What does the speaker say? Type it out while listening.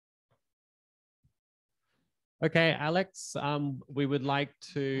Okay, Alex, we would like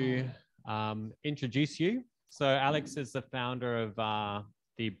to introduce you. So Alex is the founder of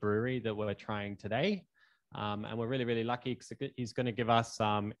the brewery that we're trying today. And we're really, really lucky because he's going to give us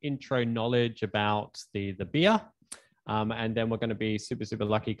some intro knowledge about the beer. And then we're going to be super, super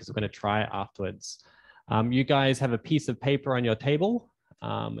lucky because we're going to try it afterwards. You guys have a piece of paper on your table.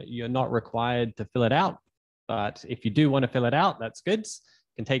 You're not required to fill it out, but if you do want to fill it out, that's good.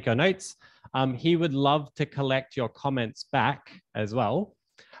 You can take your notes. He would love to collect your comments back as well.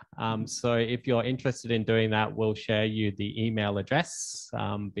 So if you're interested in doing that, we'll share you the email address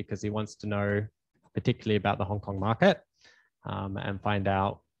because he wants to know particularly about the Hong Kong market and find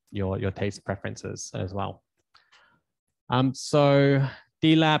out your taste preferences as well. So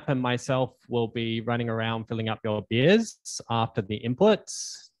D-Lap and myself will be running around filling up your beers after the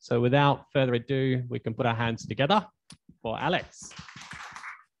inputs. So without further ado, we can put our hands together for Alex.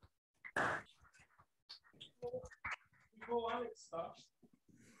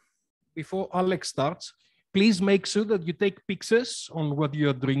 Before Alex starts, please make sure that you take pictures on what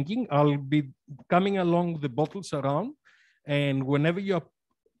you're drinking. I'll be coming along with the bottles around, and whenever you're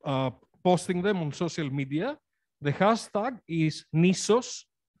posting them on social media, the hashtag is Nissos,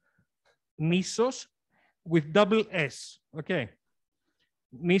 Nissos with double S, okay?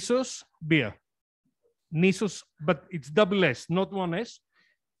 Nissos beer. Nissos, but it's double S, not one S.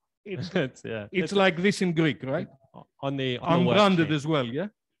 It's like this in Greek, right? On the unbranded as well, yeah?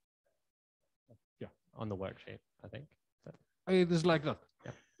 Yeah, on the worksheet, I think. It is like that.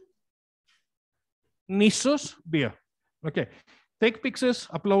 Yeah. Nissos beer. Okay. Take pictures,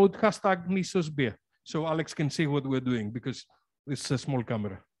 upload hashtag Nissos beer. So Alex can see what we're doing because it's a small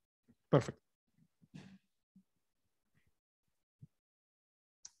camera. Perfect.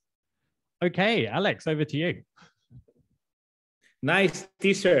 Okay, Alex, over to you. Nice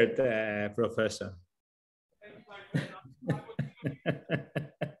T-shirt, Professor.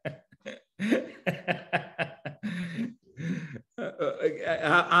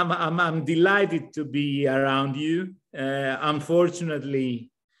 I'm delighted to be around you. Unfortunately,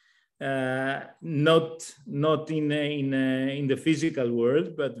 not in the physical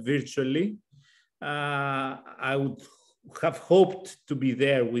world, but virtually. I would have hoped to be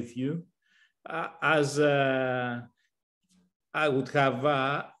there with you,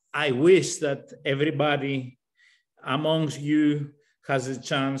 I wish that everybody amongst you has a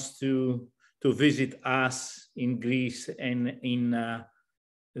chance to visit us in Greece and in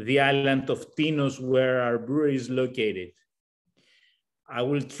the island of Tinos, where our brewery is located. I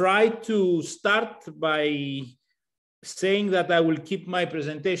will try to start by saying that I will keep my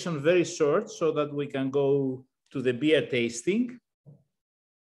presentation very short so that we can go to the beer tasting.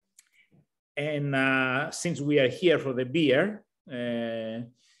 And since we are here for the beer,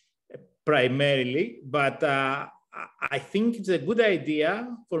 primarily, but I think it's a good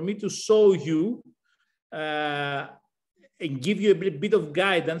idea for me to show you and give you a bit of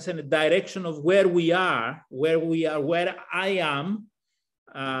guidance and a direction of where I am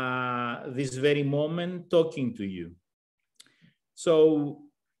this very moment talking to you. So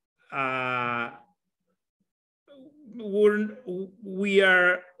we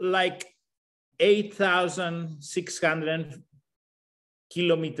are like 8,600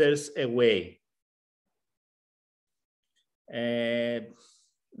 kilometers away.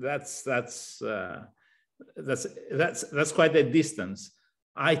 That's quite a distance.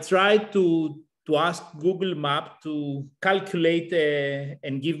 I tried to ask Google Map to calculate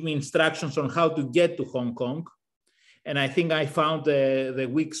and give me instructions on how to get to Hong Kong, and I think I found the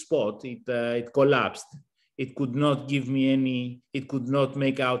weak spot. It collapsed. It could not give me any. It could not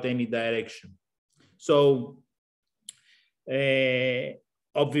make out any direction. So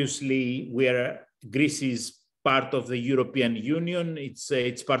obviously, Greece is part of the European Union.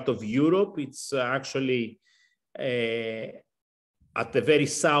 It's part of Europe. It's actually at the very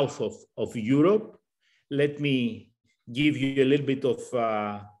south of Europe. Let me give you a little bit of,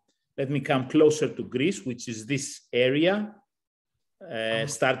 let me come closer to Greece, which is this area,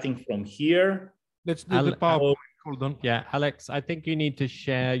 starting from here. Let's do the PowerPoint. Hold on. Yeah, Alex, I think you need to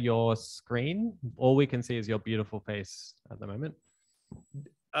share your screen. All we can see is your beautiful face at the moment.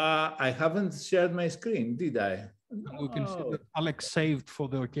 I haven't shared my screen, did I? We can see that Alex saved for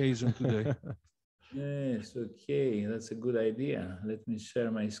the occasion today. Yes, okay, that's a good idea. Let me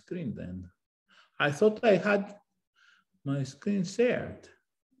share my screen then. I thought I had my screen shared.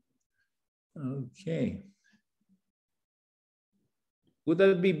 Okay. Would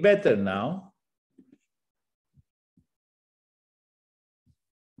that be better now?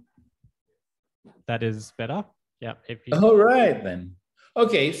 That is better. Yeah. All right then.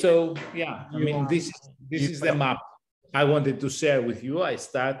 Okay, so yeah, I mean, this This is the map I wanted to share with you. I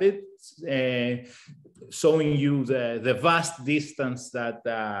started showing you the vast distance that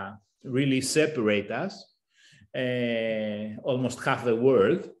really separate us, almost half the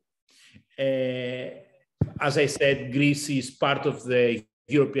world. As I said, Greece is part of the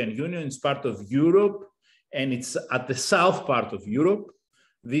European Union, it's part of Europe, and it's at the south part of Europe.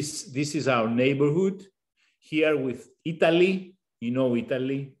 This is our neighborhood here with Italy, you know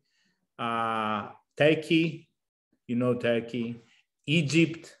Italy, Turkey, you know Turkey,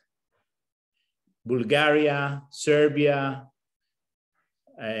 Egypt, Bulgaria, Serbia,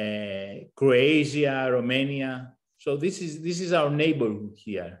 Croatia, Romania. So this is our neighborhood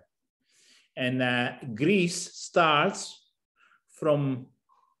here. And Greece starts from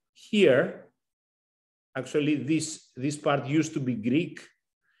here. Actually, this part used to be Greek,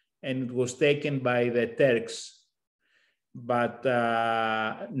 and it was taken by the Turks. But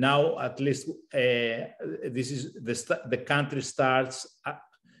now, at least, this is the country starts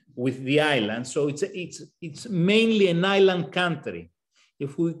with the island. So it's mainly an island country.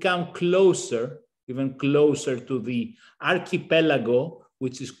 If we come closer, even closer to the archipelago,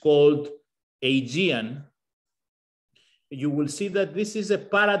 which is called Aegean, you will see that this is a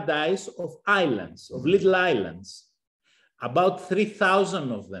paradise of islands, of little islands, about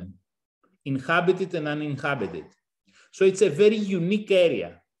 3,000 of them, inhabited and uninhabited. So it's a very unique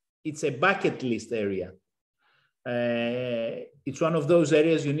area. It's a bucket list area. It's one of those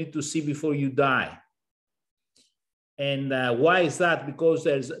areas you need to see before you die. And why is that? Because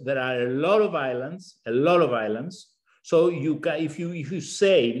there are a lot of islands, So if you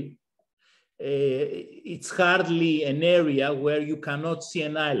sail, it's hardly an area where you cannot see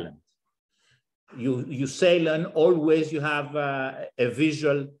an island. You sail and always you have a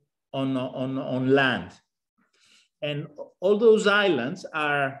visual on land. And all those islands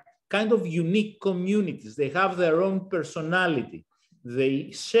are kind of unique communities. They have their own personality.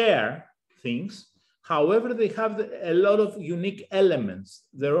 They share things. However, they have a lot of unique elements,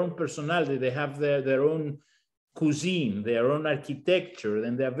 their own personality. They have their own cuisine, their own architecture,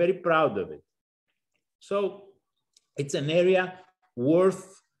 and they're very proud of it. So it's an area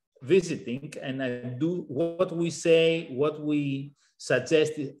worth visiting, and I do what we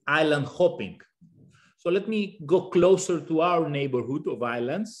suggest is island hopping. So let me go closer to our neighborhood of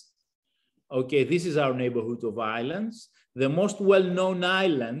islands. Okay, this is our neighborhood of islands. The most well-known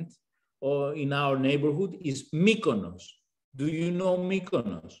island in our neighborhood is Mykonos. Do you know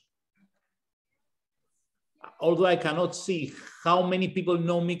Mykonos? Although I cannot see, how many people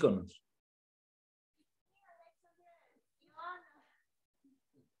know Mykonos?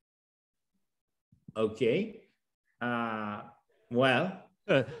 Okay, well.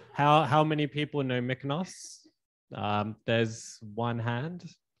 How many people know Mykonos? There's one hand,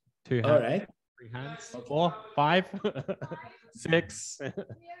 two hands, all right. 3 hands, 4, 5, 6.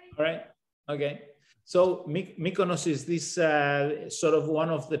 All right, okay. So Mykonos is this sort of one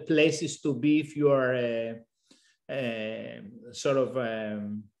of the places to be if you are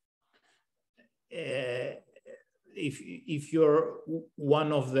if you're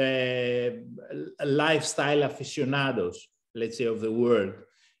one of the lifestyle aficionados, let's say, of the world.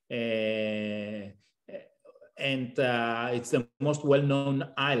 And it's the most well-known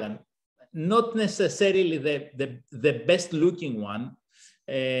island. Not necessarily the best looking one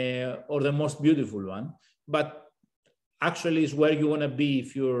or the most beautiful one, but actually is where you want to be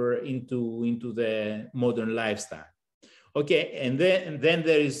if you're into the modern lifestyle. Okay, and then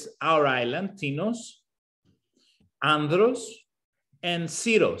there is our island, Tinos, Andros, and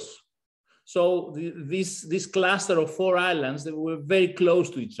Syros. So this cluster of 4 islands, they were very close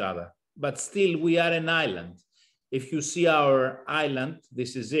to each other, but still we are an island. If you see our island,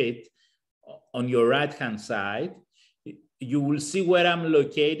 this is it, on your right-hand side, you will see where I'm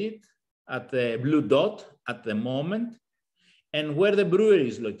located at the blue dot at the moment, and where the brewery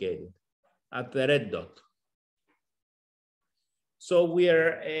is located at the red dot. So we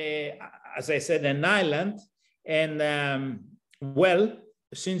are, as I said, an island, and well,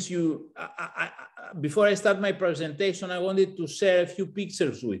 since before I start my presentation, I wanted to share a few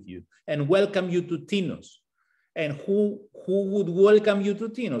pictures with you and welcome you to Tinos. And who would welcome you to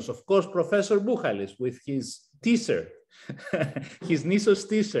Tinos? Of course, Professor Buhalis with his t-shirt, his Nissos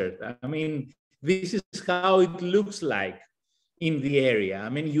t-shirt. I mean, this is how it looks like in the area. I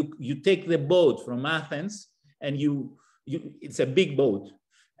mean, you take the boat from Athens, and it's a big boat,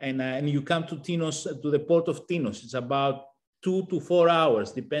 and you come to Tinos, to the port of Tinos. It's about 2 to 4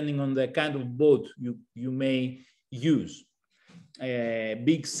 hours, depending on the kind of boat you may use.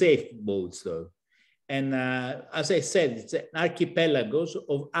 Big, safe boats, though. And as I said, it's an archipelago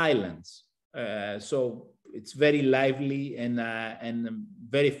of islands. So it's very lively and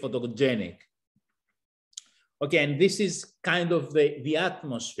very photogenic. Okay, and this is kind of the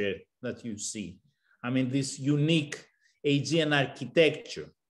atmosphere that you see. I mean, this unique Aegean architecture,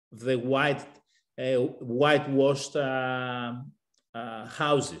 the whitewashed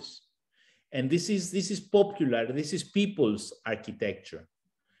houses. And this is popular, this is people's architecture.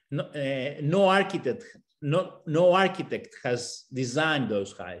 No architect has designed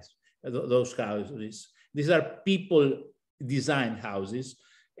those houses. These are people designed houses.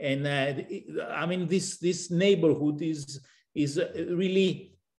 And I mean, this neighborhood is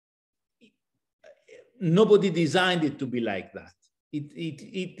really, nobody designed it to be like that.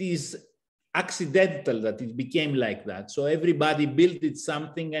 It is accidental that it became like that. So everybody built it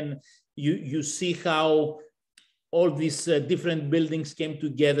something, and you see how all these different buildings came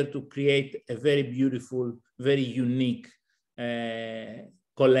together to create a very beautiful, very unique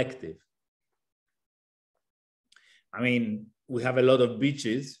collective. I mean, we have a lot of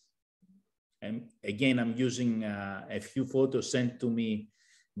beaches. And again, I'm using a few photos sent to me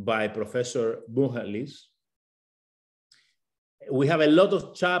by Professor Buhalis. We have a lot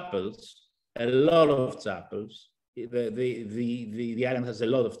of chapels, a lot of chapels. The island has a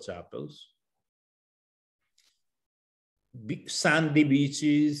lot of chapels. Sandy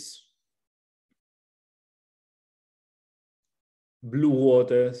beaches, blue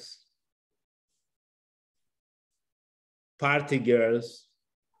waters, party girls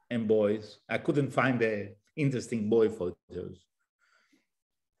and boys. I couldn't find the interesting boy photos.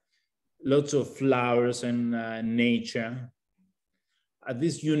 Lots of flowers and nature.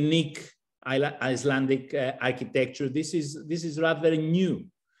 This unique Icelandic architecture. This is rather new.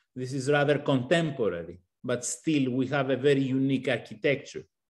 This is rather contemporary, but still we have a very unique architecture,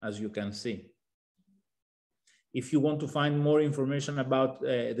 as you can see. If you want to find more information about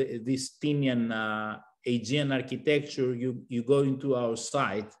this Tinian Aegean architecture, you go into our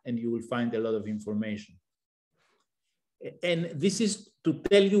site and you will find a lot of information. And this is to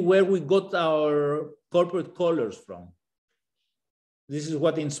tell you where we got our corporate colors from. This is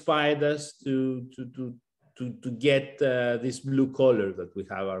what inspired us to get this blue color that we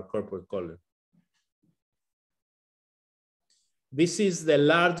have, our corporate color. This is the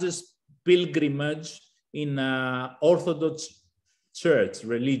largest pilgrimage in Orthodox Church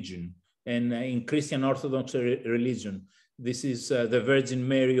religion and in Christian Orthodox religion. This is the Virgin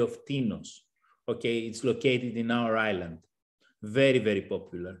Mary of Tinos. Okay, it's located in our island. Very, very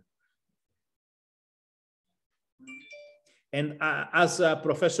popular. And as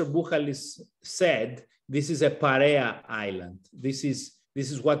Professor Buhalis said, this is a Parea island. This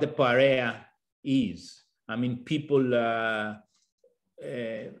is what a Parea is. I mean, people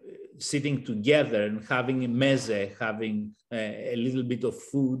sitting together and having a meze, having a little bit of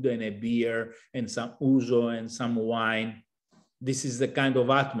food and a beer and some ouzo and some wine. This is the kind of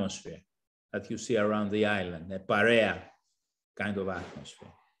atmosphere that you see around the island, a Parea kind of atmosphere.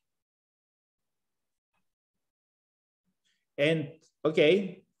 And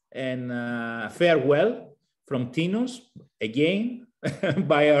okay, and farewell from Tinos, again,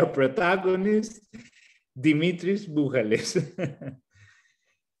 by our protagonist, Dimitris Buhalis.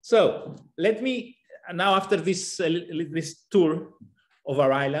 So let me, now after this tour of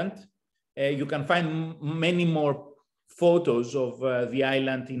our island, you can find many more photos of the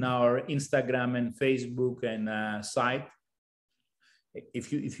island in our Instagram and Facebook and site,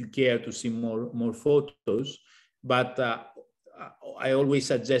 if you care to see more photos. But I always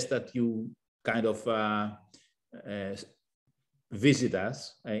suggest that you kind of visit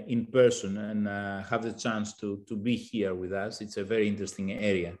us in person and have the chance to be here with us. It's a very interesting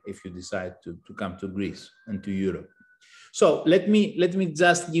area if you decide to come to Greece and to Europe. So let me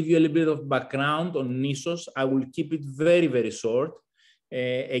just give you a little bit of background on Nissos. I will keep it very, very short.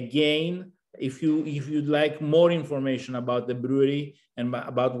 Again, if you'd like more information about the brewery and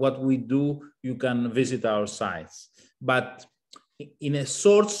about what we do, you can visit our sites. But in a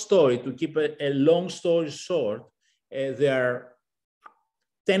short story, to keep a long story short, there are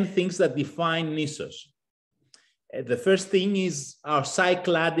 10 things that define Nissos. The first thing is our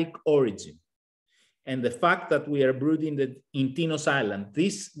Cycladic origin and the fact that we are brewed in Tinos Island.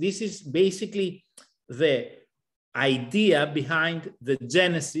 This is basically the idea behind the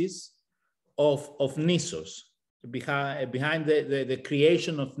genesis of Nissos, behind the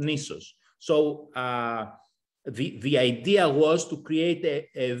creation of Nissos. So the idea was to create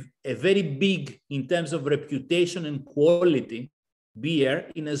a very big, in terms of reputation and quality, beer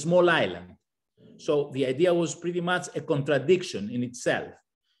in a small island. So the idea was pretty much a contradiction in itself.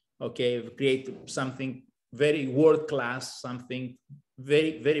 Okay, create something very world-class, something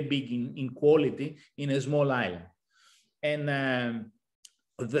very, very big in quality in a small island. And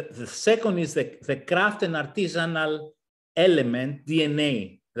the second is the craft and artisanal element,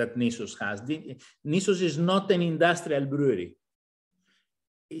 DNA, that Nissos has. Nissos is not an industrial brewery.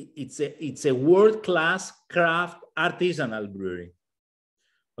 It's a world-class craft artisanal brewery.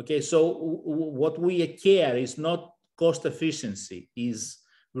 Okay, so what we care is not cost efficiency, is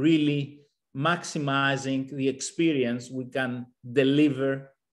really maximizing the experience we can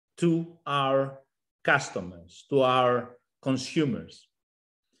deliver to our customers, to our consumers,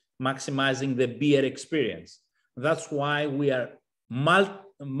 maximizing the beer experience. That's why we are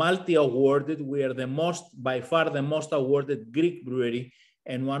multi-awarded. We are by far the most awarded Greek brewery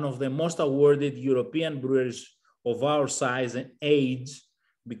and one of the most awarded European breweries of our size and age,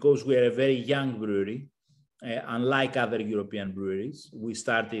 because we are a very young brewery, unlike other European breweries. We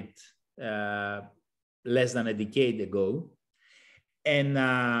started less than a decade ago.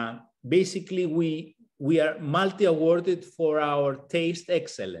 And basically, we are multi-awarded for our taste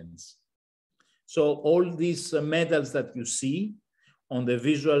excellence. So all these medals that you see on the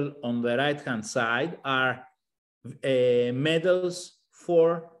visual on the right-hand side are medals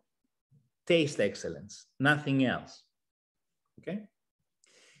for taste excellence, nothing else, okay?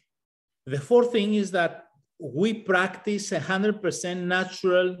 The fourth thing is that we practice 100%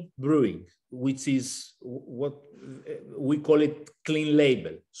 natural brewing, which is what we call it clean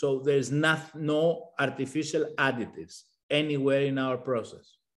label. So there's no artificial additives anywhere in our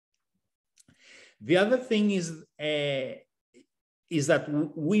process. The other thing is that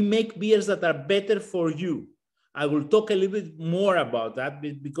we make beers that are better for you. I will talk a little bit more about that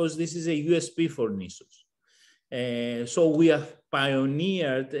because this is a USP for Nissos. So we have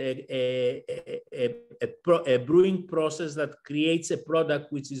pioneered a brewing process that creates a product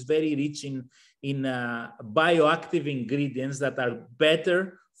which is very rich in bioactive ingredients that are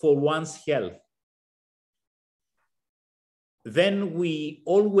better for one's health. Then we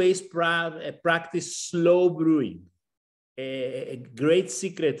always practice slow brewing. A great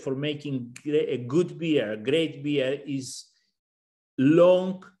secret for making a good beer, a great beer, is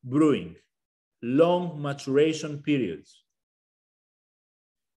long brewing, long maturation periods.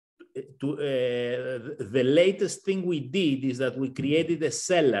 The latest thing we did is that we created a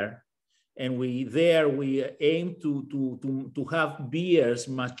cellar, and we aim to have beers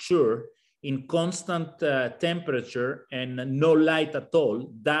mature in constant temperature and no light at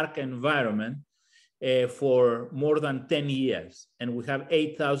all, dark environment, for more than 10 years. And we have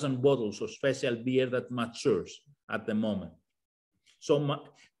 8,000 bottles of special beer that matures at the moment. So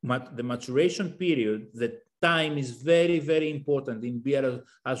the maturation period, the time, is very, very important in beer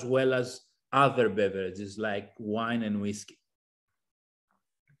as well as other beverages like wine and whiskey.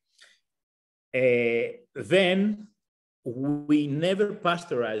 Then we never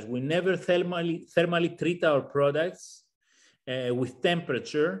pasteurize, we never thermally treat our products with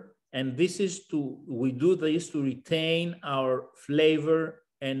temperature. And we do this to retain our flavor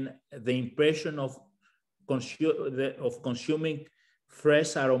and the impression of consuming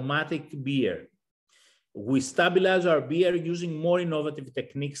fresh aromatic beer. We stabilize our beer using more innovative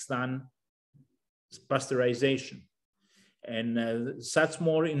techniques than pasteurization. And such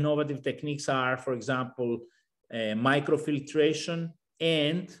more innovative techniques are, for example, microfiltration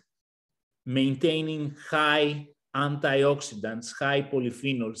and maintaining high antioxidants, high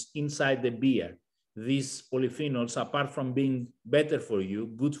polyphenols inside the beer. These polyphenols, apart from being better for you,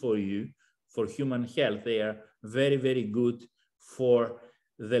 good for you, for human health, they are very, very good for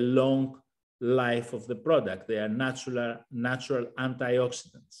the long life of the product. They are natural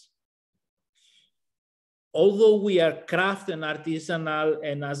antioxidants. Although we are craft and artisanal,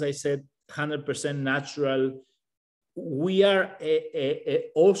 and as I said, 100% natural, we are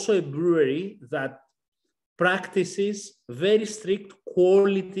also a brewery that practices very strict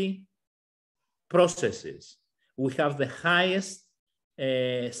quality processes. We have the highest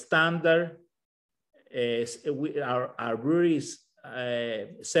standard. Our brewery is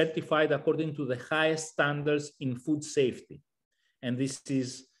certified according to the highest standards in food safety. And this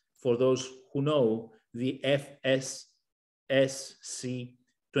is, for those who know, the FSSC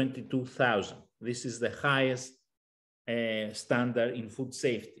 22000. This is the highest standard in food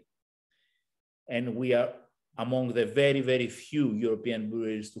safety. And we are among the very, very few European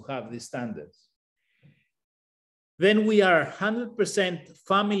breweries to have these standards. Then we are 100%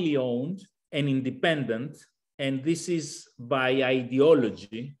 family owned and independent, and this is by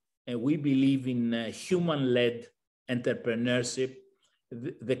ideology. And we believe in human-led entrepreneurship,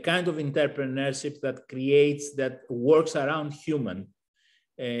 the kind of entrepreneurship that works around human,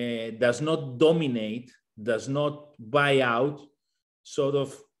 does not dominate, does not buy out, sort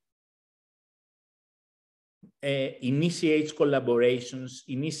of initiates collaborations,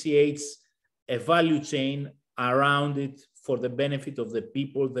 initiates a value chain around it for the benefit of the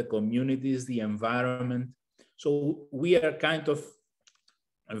people, the communities, the environment. So we are kind of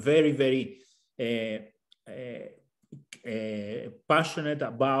very, very passionate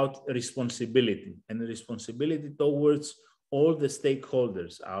about responsibility, and responsibility towards all the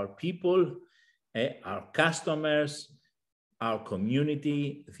stakeholders, our people, our customers, our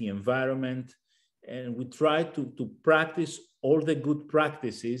community, the environment. And we try to practice all the good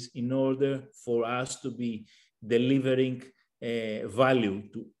practices in order for us to be delivering value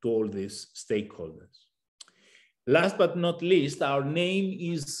to all these stakeholders. Last but not least, our name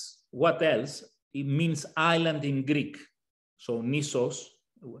is what else? It means island in Greek. So Nissos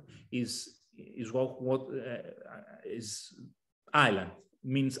is what is island,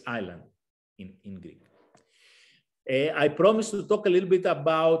 means island in Greek. I promised to talk a little bit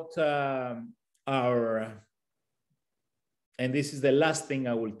about and this is the last thing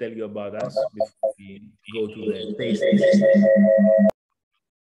I will tell you about us before we go to the tasting.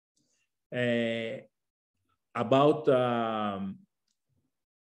 About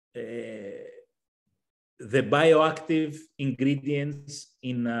the bioactive ingredients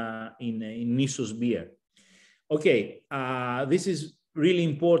in Nissos beer. Okay, this is really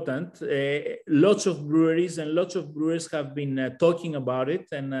important. Lots of breweries and lots of brewers have been talking about it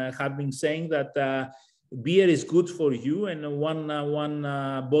and have been saying that beer is good for you, and one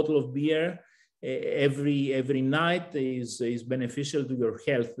bottle of beer every night is beneficial to your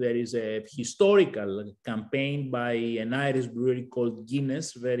health. There is a historical campaign by an Irish brewery called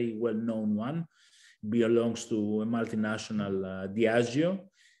Guinness, very well-known one, belongs to a multinational Diageo.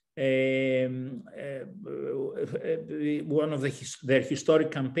 One of their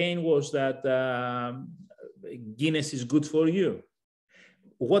historic campaign was that Guinness is good for you.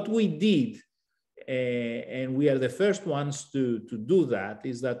 What we did, and we are the first ones to do that,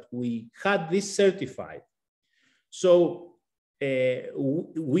 is that we had this certified. So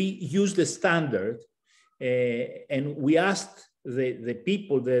we used the standard, and we asked the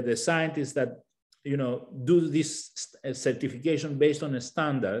people, the scientists that do this certification based on a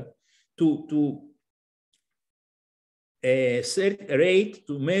standard to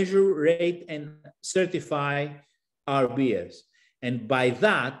measure, rate, and certify our beers. And by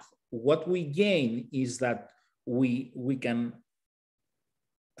that, what we gain is that we can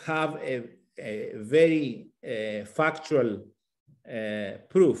have a very factual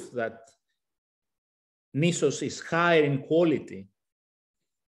proof that Nissos is higher in quality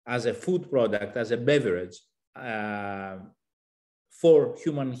as a food product, as a beverage for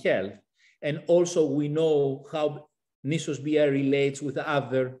human health. And also we know how Nissos beer relates with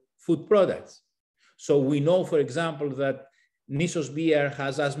other food products. So we know, for example, that Nissos beer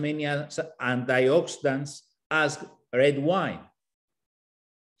has as many antioxidants as red wine.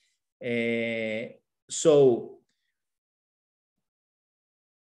 So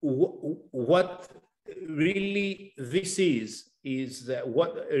what really this is that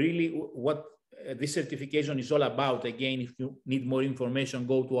what this certification is all about. Again, if you need more information,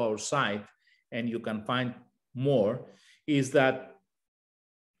 go to our site and you can find more, is that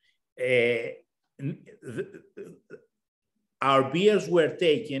our beers were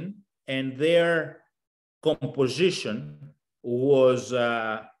taken and their composition was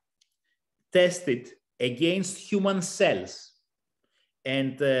tested against human cells,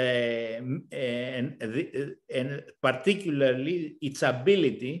 and particularly its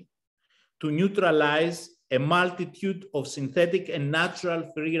ability to neutralize a multitude of synthetic and natural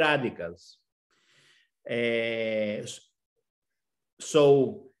free radicals.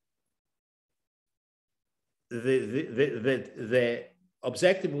 So the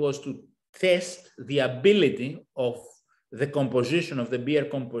objective was to test the ability of the composition of the beer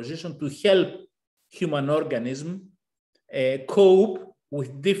composition to help human organism cope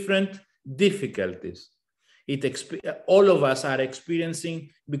with different difficulties all of us are experiencing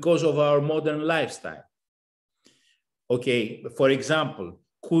because of our modern lifestyle. Okay, for example,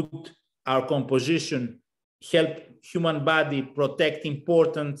 could our composition help human body protect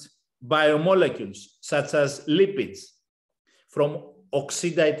important biomolecules such as lipids from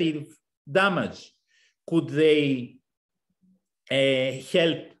oxidative damage? Could they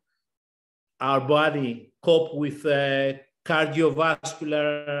help our body cope with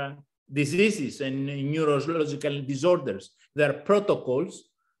cardiovascular diseases and neurological disorders? There are protocols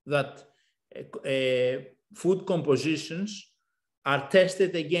that food compositions are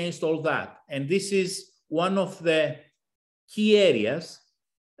tested against all that. And this is one of the key areas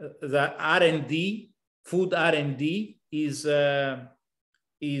that R&D, food R&D is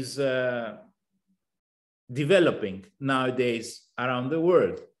developing nowadays around the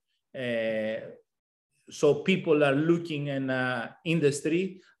world. So people are looking, and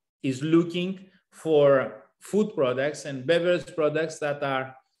industry is looking for food products and beverage products that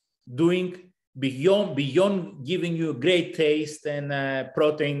are doing beyond giving you great taste and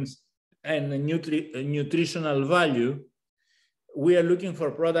proteins and nutritional value. We are looking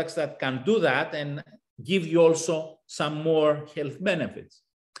for products that can do that and give you also some more health benefits.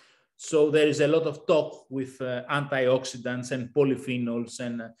 So there is a lot of talk with antioxidants and polyphenols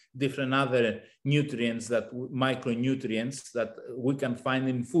and different other nutrients, micronutrients that we can find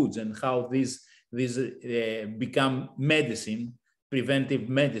in foods, and how these become medicine, preventive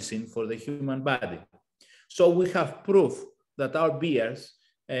medicine for the human body. So we have proof that our beers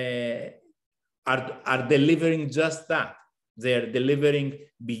are delivering just that. They're delivering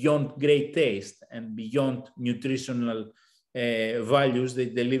beyond great taste and beyond nutritional values. They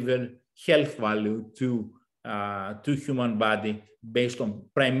deliver health value to human body based on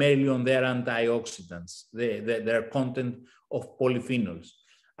primarily on their antioxidants, their content of polyphenols.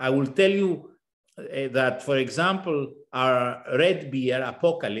 I will tell you that, for example, our red beer,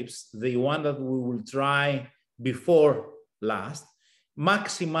 Apocalypse, the one that we will try before last,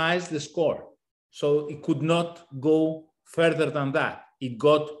 maximized the score. So it could not go further than that. It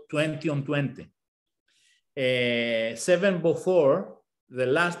got 20 on 20. 7 before, the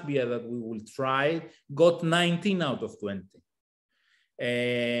last beer that we will try, got 19 out of 20.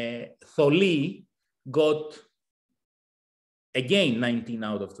 Tholi got, again, 19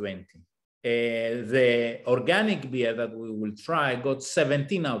 out of 20. The organic beer that we will try got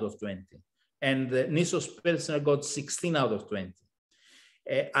 17 out of 20. And the Nissos Pilsner got 16 out of 20.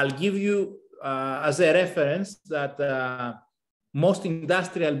 I'll give you as a reference that most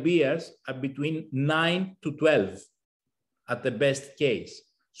industrial beers are between 9 to 12 at the best case.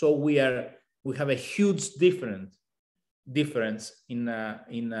 So we have a huge difference in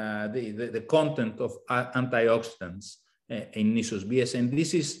the content of antioxidants in Nissos beers, and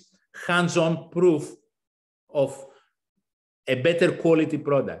this is hands-on proof of a better quality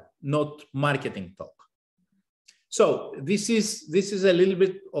product, not marketing talk. So this is a little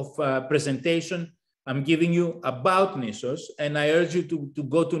bit of a presentation I'm giving you about Nissos, and I urge you to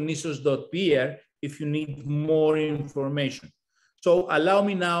go to nissos.beer if you need more information. So allow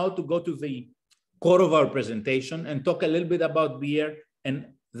me now to go to the core of our presentation and talk a little bit about beer,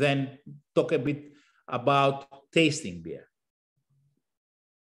 and then talk a bit about tasting beer.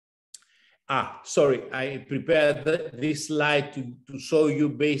 Sorry, I prepared this slide to show you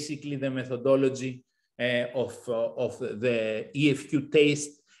basically the methodology of the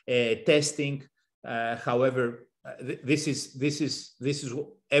EFQ testing. However, this is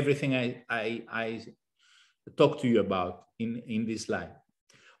everything I talked to you about in this slide.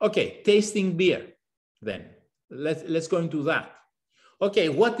 Okay, tasting beer. Then let's go into that. Okay,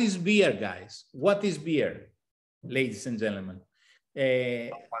 what is beer, guys? What is beer, ladies and gentlemen?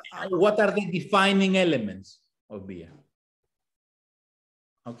 What are the defining elements of beer?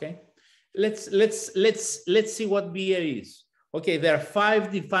 Okay, let's see what beer is. Okay, there are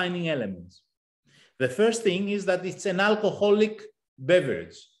 5 defining elements. The first thing is that it's an alcoholic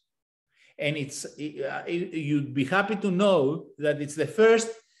beverage, and you'd be happy to know that it's the first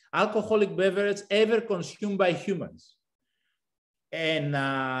alcoholic beverage ever consumed by humans. And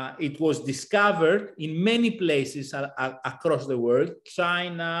it was discovered in many places across the world: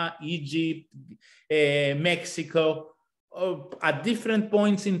 China, Egypt, Mexico, at different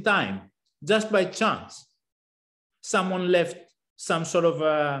points in time, just by chance. Someone left some sort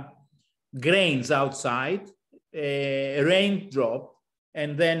of grains outside, rain dropped,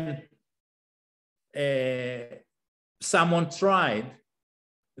 and then someone tried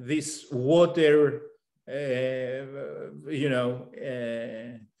this water,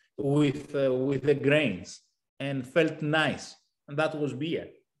 with the grains, and felt nice, and that was beer.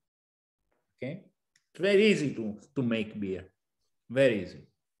 Okay, it's very easy to make beer, very easy.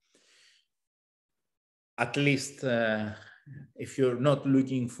 At least if you're not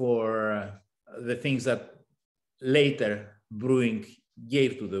looking for the things that later brewing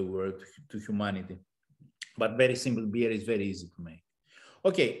gave to the world, to humanity. But very simple beer is very easy to make.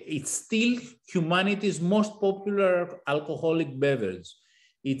 Okay, it's still humanity's most popular alcoholic beverage.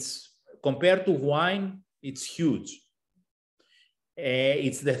 It's, compared to wine, it's huge.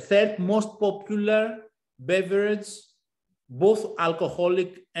 It's the 3rd most popular beverage, both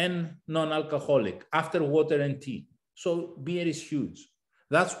alcoholic and non-alcoholic, after water and tea. So beer is huge.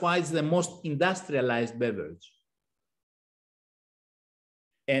 That's why it's the most industrialized beverage.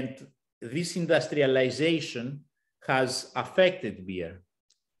 And this industrialization has affected beer.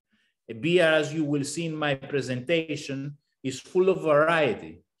 Beer, as you will see in my presentation, is full of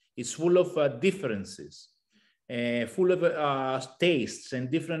variety. It's full of differences, full of tastes and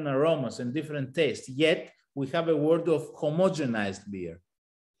different aromas and different tastes. Yet we have a word of homogenized beer,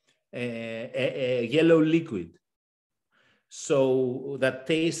 a yellow liquid. So that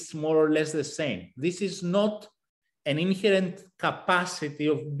tastes more or less the same. This is not an inherent capacity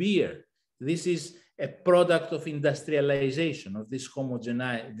of beer. This is a product of industrialization, of this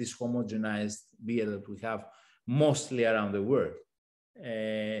homogenized beer that we have mostly around the world.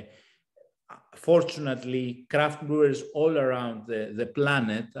 Fortunately, craft brewers all around the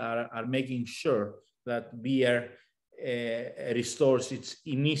planet are making sure that beer restores its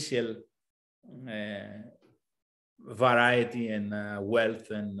initial variety and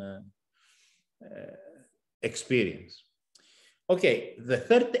wealth and experience. Okay, the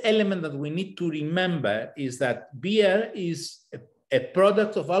third element that we need to remember is that beer is a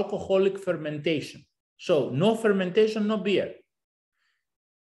product of alcoholic fermentation. So no fermentation, no beer.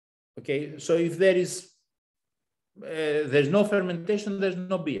 Okay, so if there's no fermentation, there's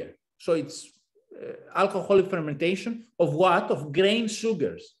no beer. So it's alcoholic fermentation of what? Of grain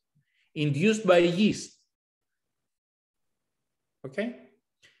sugars induced by yeast. Okay.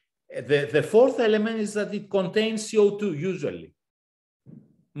 The fourth element is that it contains CO2 usually.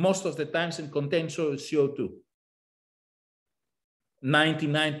 Most of the times it contains CO2.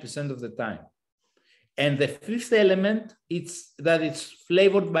 99% of the time. And the fifth element is that it's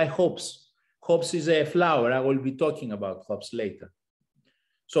flavored by hops. Hops is a flower. I will be talking about hops later.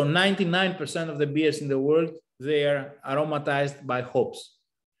 So 99% of the beers in the world, they are aromatized by hops.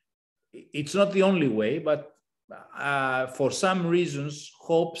 It's not the only way, but for some reasons,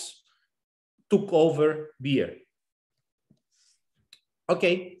 hops took over beer.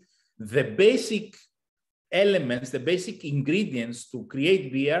 Okay, the basic elements, the basic ingredients to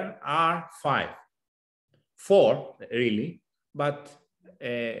create beer are four really, but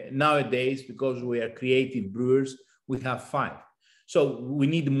nowadays, because we are creative brewers, we have 5. So we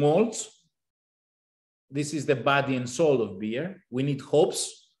need malts. This is the body and soul of beer. We need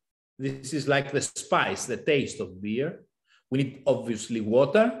hops. This is like the spice, the taste of beer. We need obviously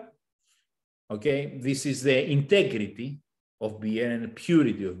water. Okay, this is the integrity of beer and the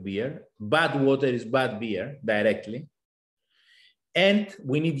purity of beer. Bad water is bad beer directly. And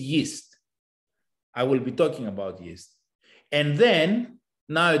we need yeast. I will be talking about yeast. And then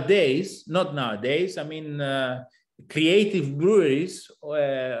nowadays, not nowadays, I mean, creative breweries,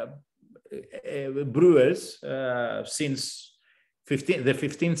 since the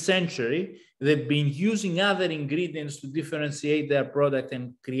 15th century, they've been using other ingredients to differentiate their product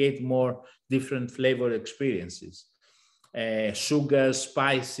and create more different flavor experiences. Sugar,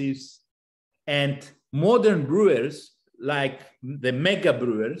 spices, and modern brewers, like the mega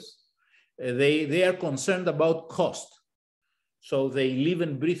brewers, they are concerned about cost. So they live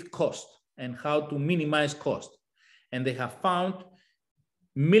and breathe cost and how to minimize cost. And they have found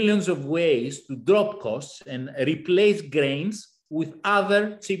millions of ways to drop costs and replace grains with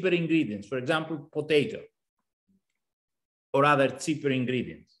other cheaper ingredients. For example, potato or other cheaper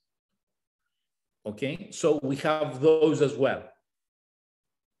ingredients. Okay, so we have those as well.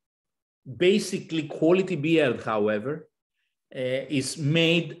 Basically, quality beer, however, is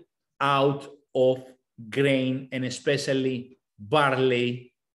made out of grain and especially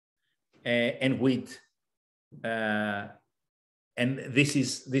barley and wheat. And this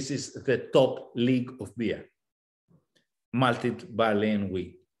is the top league of beer: malted barley and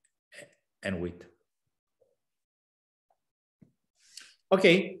wheat.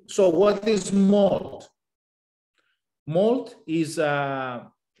 Okay, so what is malt? Malt is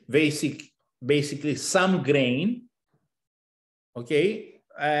basically some grain, okay,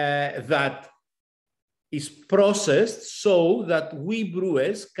 that is processed so that we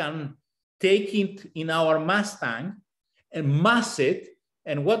brewers can take it in our mass tank and mass it.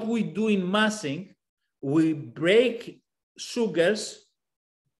 And what we do in massing, we break sugars,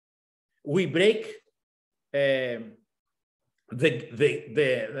 we break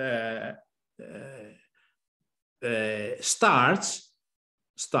starch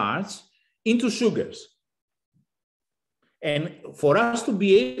into sugars. And for us to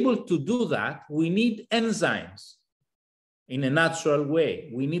be able to do that, we need enzymes in a natural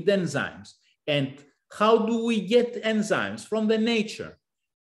way. We need enzymes. And how do we get enzymes? From the nature.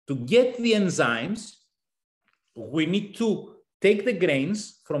 To get the enzymes, we need to take the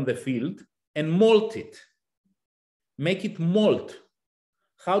grains from the field and malt it. Make it malt.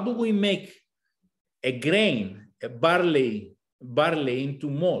 How do we make a grain, a barley into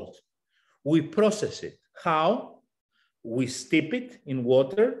malt? We process it. How? we steep it in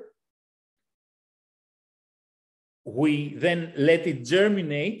water. We then let it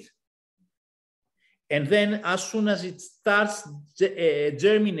germinate. And then as soon as it starts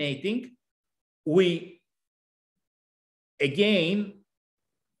germinating, we again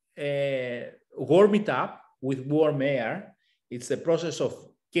warm it up with warm air. It's a process of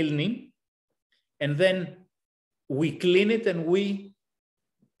kilning. And then we clean it, and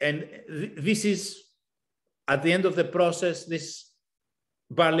this is, at the end of the process, this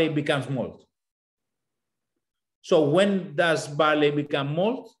barley becomes malt. So when does barley become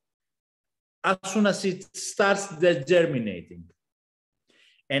malt? As soon as it starts germinating.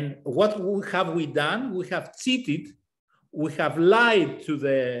 And what have we done? We have cheated, we have lied to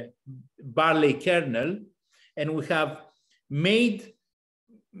the barley kernel, and we have made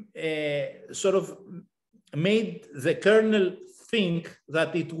made the kernel think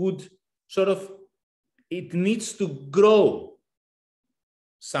that it would it needs to grow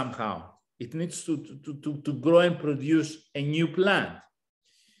somehow. It needs to grow and produce a new plant.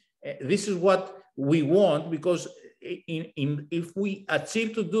 This is what we want, because if we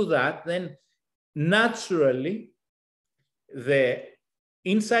achieve to do that, then naturally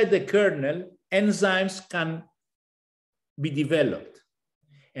inside the kernel, enzymes can be developed.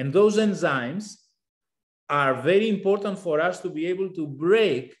 And those enzymes are very important for us to be able to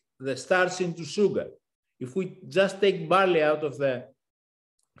break the starch into sugar. If we just take barley out of the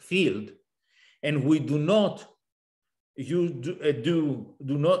field and we do not do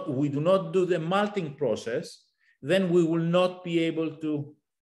the malting process, then we will not be able to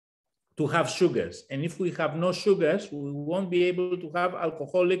have sugars. And if we have no sugars, we won't be able to have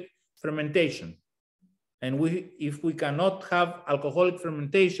alcoholic fermentation. And if we cannot have alcoholic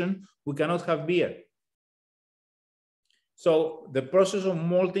fermentation, we cannot have beer. So the process of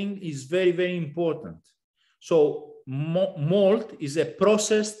malting is very, very important. So malt is a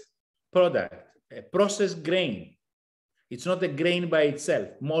processed product, a processed grain. It's not a grain by itself.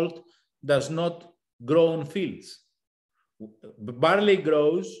 Malt does not grow on fields. Barley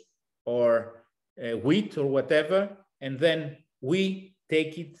grows, or wheat or whatever, and then we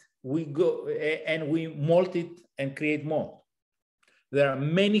take it, we go and we malt it and create malt. There are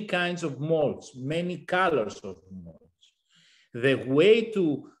many kinds of malts, many colors of malts. The way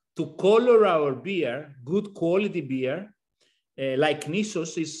to color our beer, good quality beer, like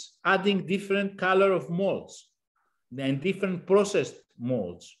Nissos, is adding different color of malts and different processed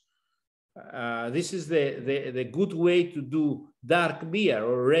malts. This is the good way to do dark beer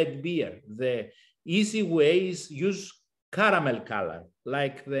or red beer. The easy way is use caramel color,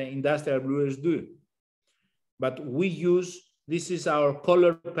 like the industrial brewers do. But we use, this is our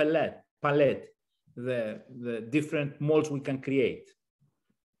color palette, the different malts we can create.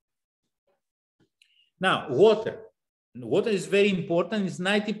 Now, water. Water is very important. It's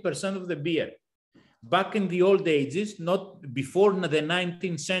 90% of the beer. Back in the old ages, not before the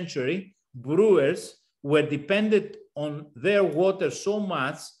 19th century, brewers were dependent on their water so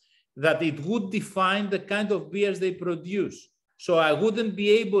much that it would define the kind of beers they produce. So I wouldn't be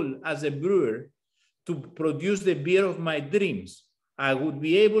able, as a brewer, to produce the beer of my dreams. I would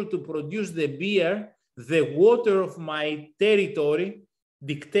be able to produce the beer the water of my territory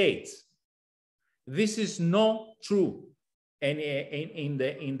dictates. This is not true in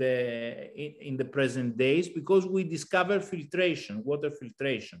the present days, because we discover filtration, water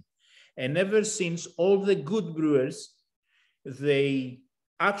filtration. And ever since, all the good brewers, they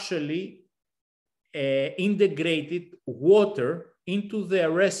actually integrated water into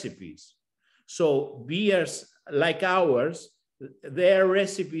their recipes. So beers like ours, their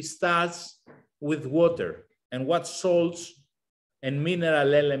recipe starts with water and what salts and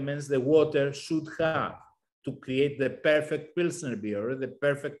mineral elements the water should have to create the perfect Pilsner beer, or the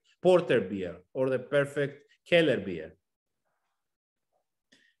perfect Porter beer, or the perfect Keller beer.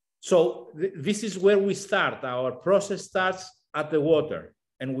 So this is where we start. Our process starts at the water,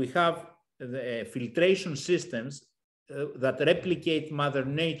 and we have the filtration systems that replicate Mother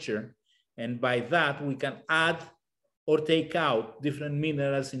Nature, and by that we can add or take out different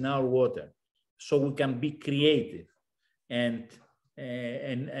minerals in our water, so we can be creative and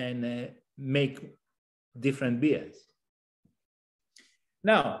make different beers.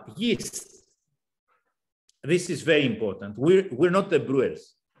 Now, yeast. This is very important. We're not the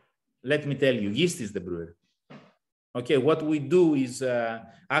brewers. Let me tell you, yeast is the brewer. Okay, what we do is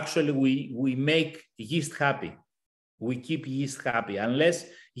actually we make yeast happy. We keep yeast happy. Unless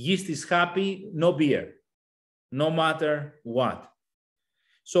yeast is happy, no beer, no matter what.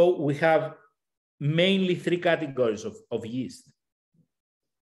 So we have mainly three categories of yeast.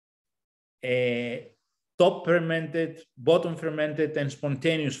 top fermented, bottom fermented, and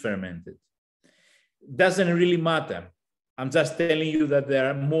spontaneous fermented. Doesn't really matter. I'm just telling you that there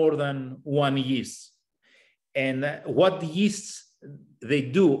are more than one yeast. And what the yeasts, they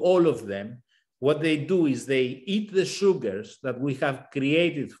do, all of them, what they do is they eat the sugars that we have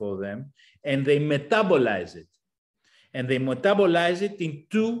created for them, and they metabolize it. And they metabolize it in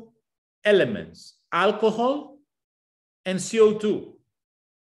two elements, alcohol and CO2.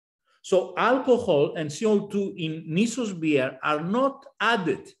 So alcohol and CO2 in Nissos beer are not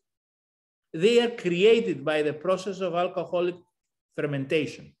added. They are created by the process of alcoholic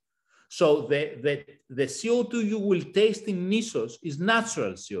fermentation. So the CO2 you will taste in Nissos is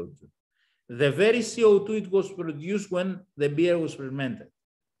natural CO2. The very CO2 it was produced when the beer was fermented.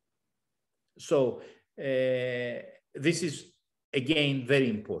 So this is, again, very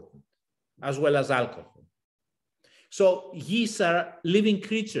important, as well as alcohol. So yeasts are living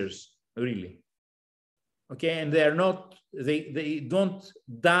creatures, really. Okay, and they are not, they don't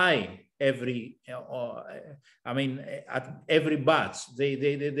die every, at every batch.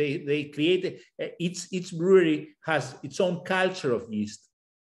 They create, each brewery has its own culture of yeast.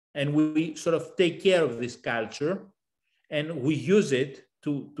 And we sort of take care of this culture, and we use it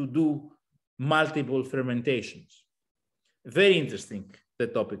to do multiple fermentations. Very interesting, the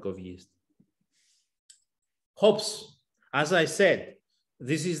topic of yeast. Hops, as I said,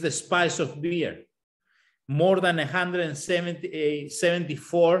 this is the spice of beer. More than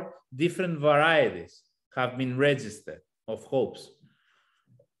 174 different varieties have been registered of hops,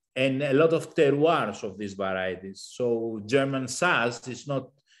 and a lot of terroirs of these varieties. So German Saaz is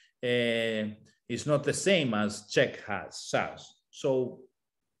not the same as Czech Saaz. So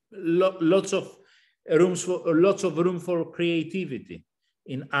lots of room for creativity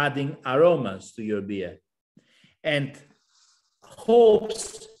in adding aromas to your beer. And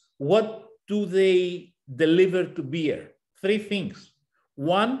hops, what do they deliver to beer? Three things.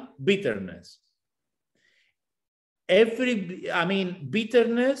 One, bitterness.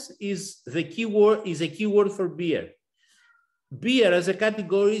 Bitterness is the key word, is a key word for beer. Beer as a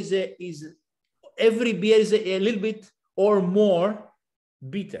category every beer is a little bit or more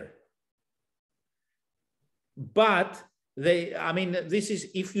bitter. But this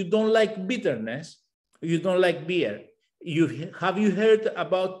is, if you don't like bitterness, you don't like beer. Have you heard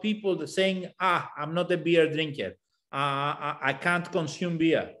about people saying, I'm not a beer drinker. I can't consume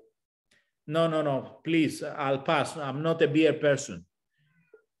beer. No, please, I'll pass. I'm not a beer person.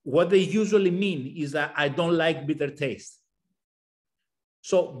 What they usually mean is that I don't like bitter taste.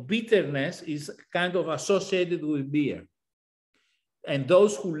 So bitterness is kind of associated with beer. And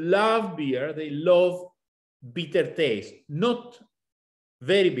those who love beer, they love bitter taste. Not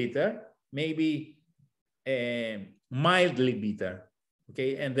very bitter, maybe mildly bitter.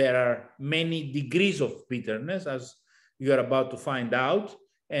 Okay, and there are many degrees of bitterness, as you are about to find out,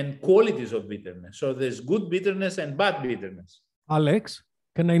 and qualities of bitterness. So there's good bitterness and bad bitterness. Alex,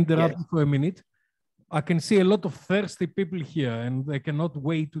 can I interrupt you for a minute? I can see a lot of thirsty people here, and they cannot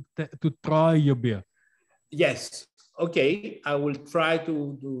wait to try your beer. Yes. Okay. I will try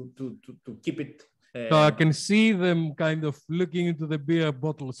to keep it. So I can see them kind of looking into the beer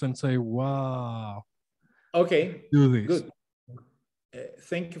bottles and say, "Wow." Okay. Do this. Good.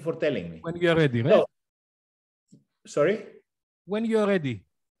 Thank you for telling me. When you're ready, right? Sorry? When you're ready.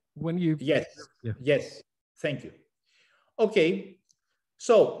 When you. Yes. Yeah. Yes. Thank you. Okay.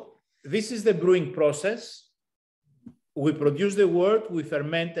 So this is the brewing process. We produce the wort, we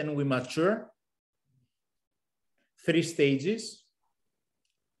ferment, and we mature. 3 stages.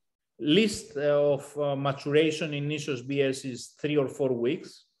 List of maturation in Nissos beers is 3 or 4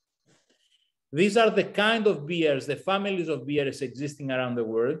 weeks. These are the kind of beers, the families of beers existing around the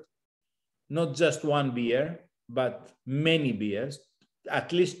world. Not just one beer, but many beers.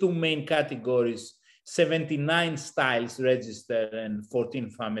 At least 2 main categories, 79 styles registered and 14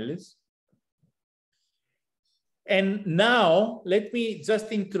 families. And now let me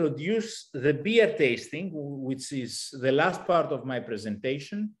just introduce the beer tasting, which is the last part of my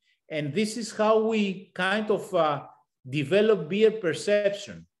presentation. And this is how we kind of develop beer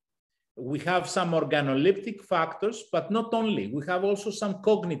perception. We have some organoleptic factors, but not only, we have also some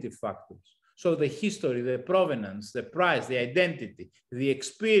cognitive factors. So the history, the provenance, the price, the identity, the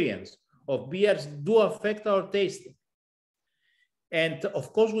experience of beers do affect our tasting. And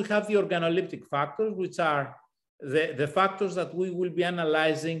of course, we have the organoleptic factors, which are the factors that we will be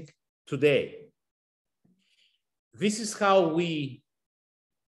analyzing today. This is how the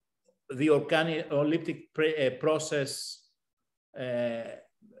organoleptic process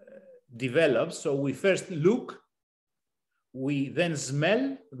develops. So we first look, we then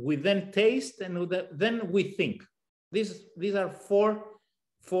smell, we then taste, and then we think. These are four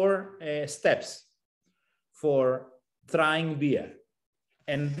steps for trying beer.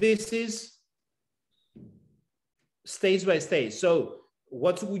 And this is stage by stage. So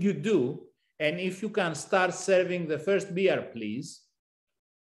what would you do? And if you can start serving the first beer, please.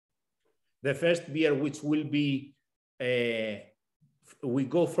 The first beer, which will be, we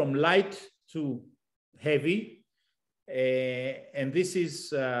go from light to heavy. And this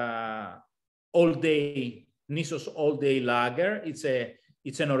is all day, Nissos all day lager.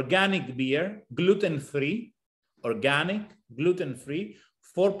 It's an organic beer, gluten-free, organic, gluten-free,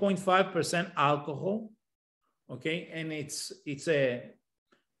 4.5% alcohol. Okay, and it's a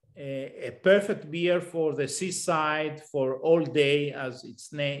perfect beer for the seaside, for all day, as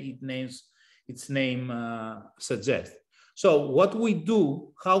its name suggests. So what we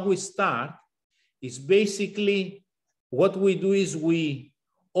do, how we start, is basically what we do is we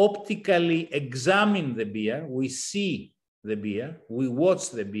optically examine the beer, we see the beer, we watch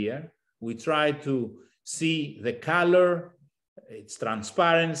the beer, we try to see the color, its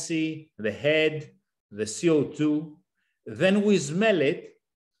transparency, the head, the CO2, then we smell it,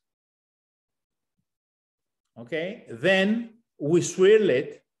 okay? Then we swirl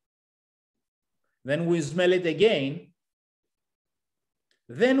it, then we smell it again,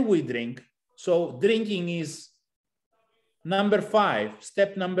 then we drink. So drinking is number 5,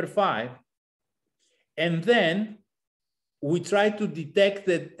 step number 5. And then we try to detect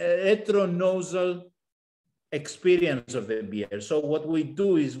the retronasal experience of the beer. So what we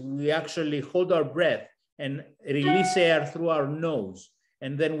do is we actually hold our breath and release air through our nose.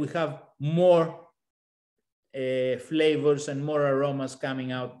 And then we have more flavors and more aromas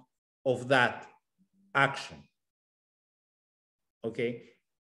coming out of that action. Okay.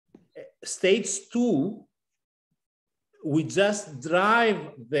 Stage 2, we just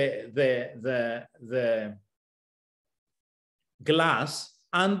drive the glass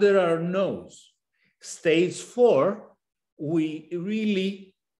under our nose. Stage 4, we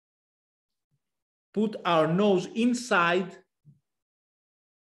really put our nose inside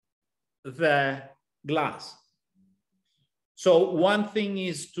the glass. So one thing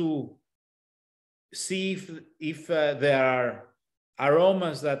is to see if there are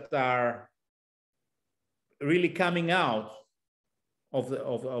aromas that are really coming out of the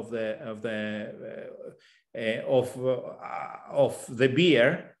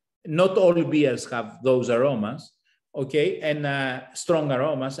beer. Not all beers have those aromas, okay, and strong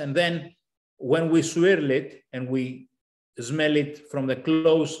aromas. And then when we swirl it and we smell it from the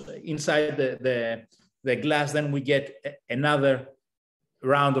close inside the glass, then we get another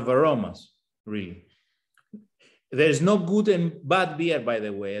round of aromas, really. There's no good and bad beer, by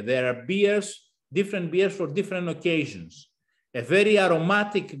the way. There are beers, different beers for different occasions. A very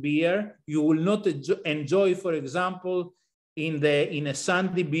aromatic beer you will not enjoy, for example, in a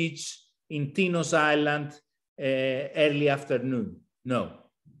sandy beach in Tinos Island early afternoon. No,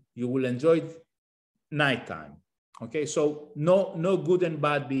 you will enjoy it nighttime. Okay, so no good and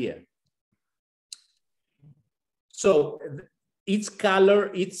bad beer. So each color,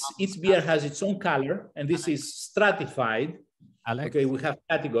 each beer has its own color, and this is stratified. Alex? Okay, we have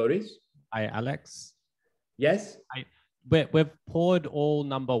categories. Hi, Alex. Yes? We've poured all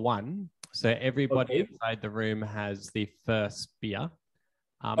number 1. So everybody Okay. inside the room has the first beer.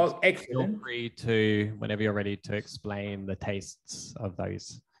 Oh, excellent. Feel free to, whenever you're ready, to explain the tastes of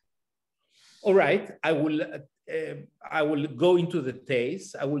those. All right, I will go into the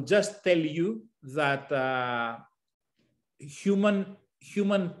taste. I will just tell you that human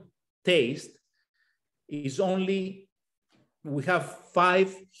taste is only, we have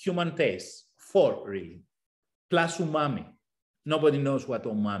 5 human tastes, 4 really, plus umami. Nobody knows what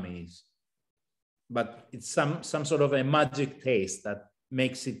umami is, but it's some sort of a magic taste that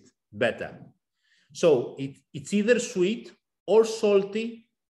makes it better. So it's either sweet or salty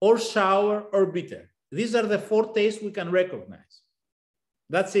or sour or bitter. These are the 4 tastes we can recognize.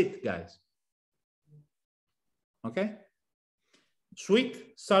 That's it, guys. Okay?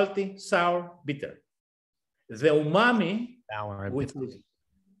 Sweet, salty, sour, bitter. The umami, which is,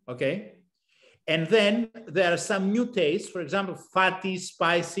 okay? And then there are some new tastes, for example, fatty,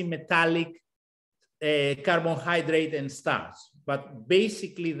 spicy, metallic, carbohydrate, and starch. But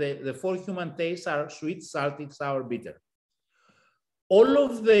basically, the 4 human tastes are sweet, salty, sour, bitter. All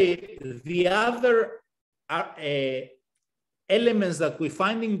of the other elements that we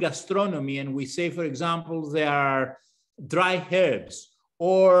find in gastronomy, and we say, for example, there are dry herbs,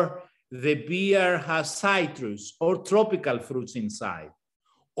 or the beer has citrus or tropical fruits inside,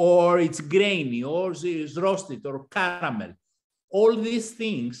 or it's grainy, or it's roasted, or caramel. all these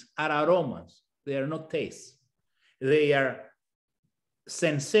things are aromas. They are not tastes. They are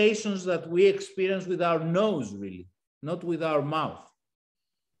sensations that we experience with our nose, really, not with our mouth.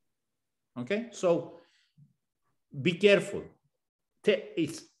 Okay, so be careful.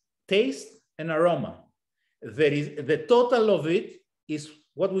 It's taste and aroma. There is the total of it is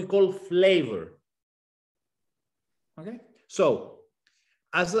what we call flavor. Okay, so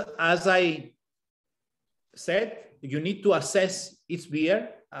as I said, you need to assess each beer.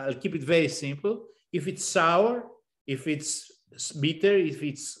 I'll keep it very simple. If it's sour, if it's bitter, if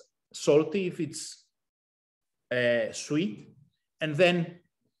it's salty, if it's sweet, and then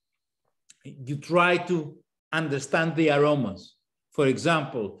you try to understand the aromas. For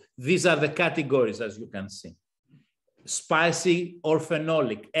example, these are the categories, as you can see: spicy or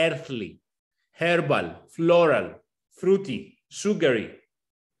phenolic, earthly, herbal, floral, fruity, sugary,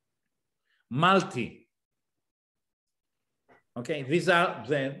 malty. Okay, these are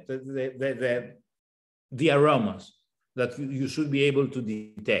the aromas that you should be able to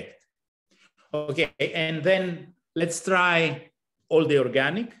detect. Okay, and then let's try all the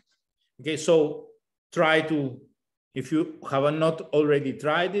organic. Okay, so try to, if you have not already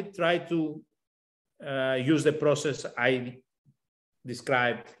tried it, try to use the process I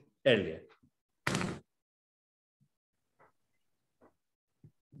described earlier.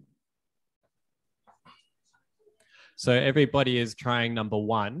 So everybody is trying number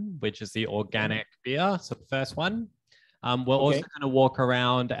one, which is the organic beer. So the first one. We're also going to walk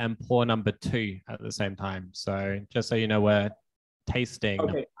around and pour number two at the same time. So just so you know, we're tasting.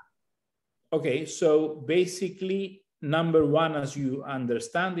 Okay. Okay, so basically number one, as you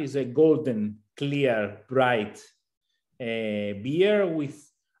understand, is a golden, clear, bright beer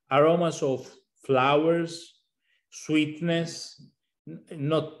with aromas of flowers, sweetness,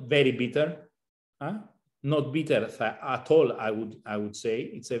 not very bitter, not bitter at all. I would say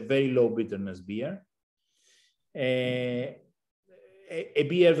it's a very low bitterness beer. A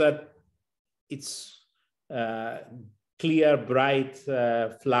beer that it's clear, bright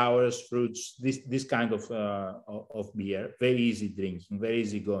flowers, fruits, this kind of beer, very easy drinking, very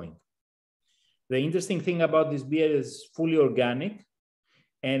easy going. The interesting thing about this beer is fully organic,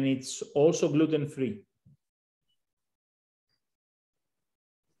 and it's also gluten-free.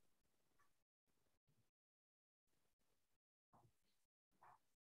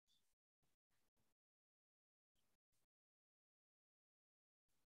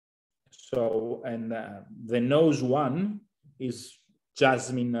 So, and the nose one is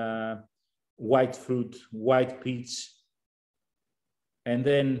jasmine, white fruit, white peach. And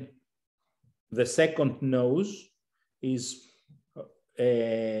then the second nose is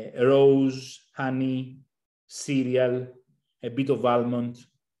rose, honey, cereal, a bit of almond,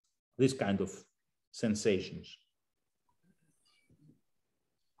 this kind of sensations.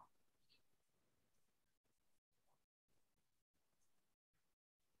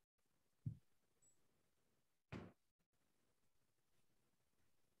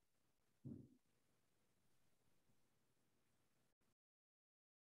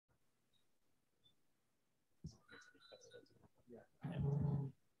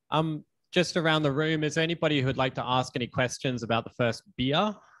 Just around the room, is there anybody who'd like to ask any questions about the first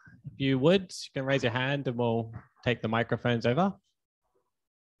beer? If you would, you can raise your hand and we'll take the microphones over.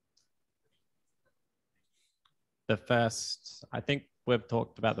 The first, I think we've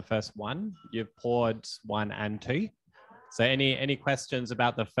talked about the first one. You've poured one and two. So any questions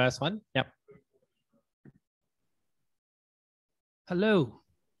about the first one? Yep. Hello,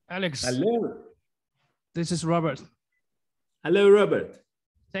 Alex. Hello. This is Robert. Hello, Robert.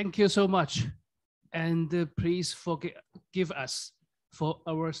 Thank you so much. And please forgive us for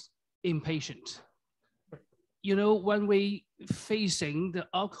our impatience. You know, when we facing the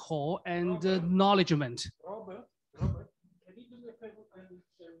alcohol and the acknowledgement. Robert, can you do me a favor and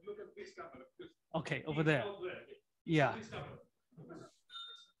look at this camera? Okay, over there. Yeah.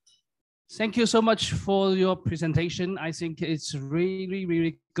 Thank you so much for your presentation. I think it's really,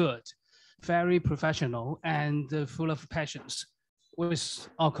 really good, very professional and full of passions with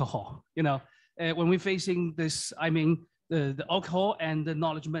alcohol. You know, when we're facing this, I mean, the alcohol and the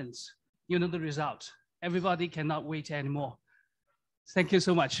acknowledgement, you know the result. Everybody cannot wait anymore. Thank you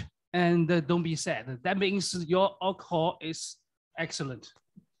so much. And don't be sad. That means your alcohol is excellent.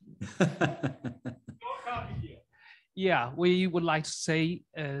 Yeah, we would like to say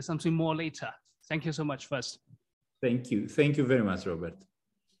something more later. Thank you so much first. Thank you. Thank you very much, Robert.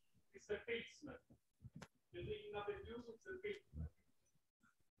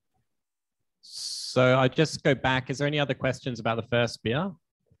 So I just go back. Is there any other questions about the first beer?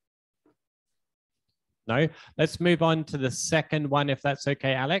 No, let's move on to the second one, if that's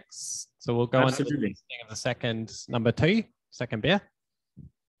okay, Alex. So we'll go on to the tasting of the second, number 2, second beer.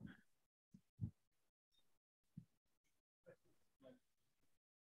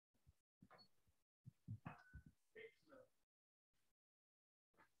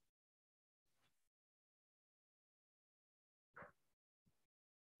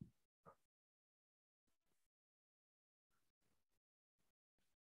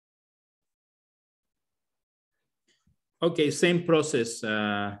 Okay, same process,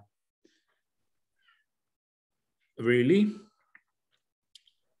 really.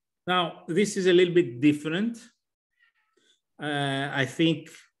 Now, this is a little bit different. I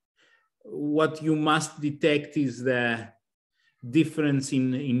think what you must detect is the difference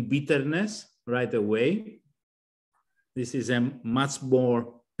in bitterness right away. This is a much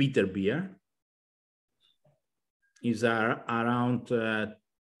more bitter beer. It's around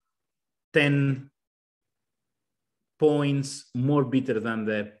 10 points more bitter than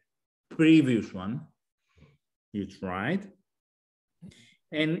the previous one you tried.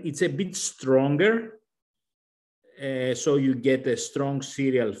 And it's a bit stronger. So you get a strong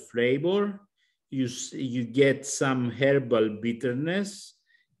cereal flavor. You get some herbal bitterness.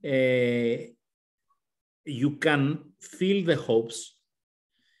 You can feel the hops.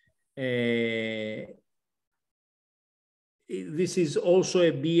 This is also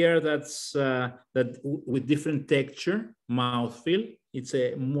a beer that's with different texture, mouthfeel. It's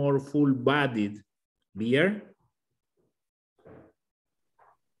a more full-bodied beer.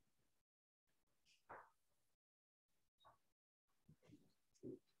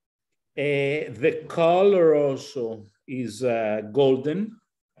 The color also is golden.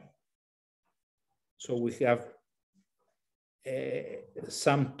 So we have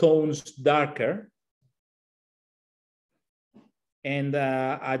some tones darker. And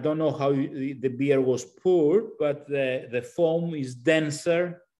I don't know how the beer was poured, but the foam is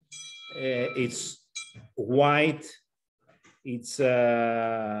denser. It's white. It's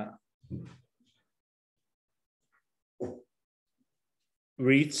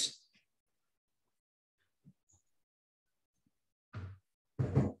rich.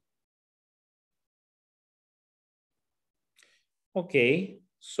 Okay,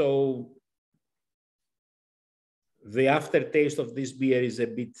 so the aftertaste of this beer is a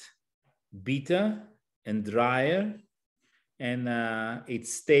bit bitter and drier, and it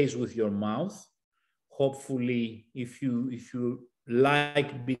stays with your mouth. Hopefully, if you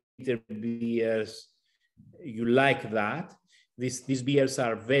like bitter beers, you like that. These beers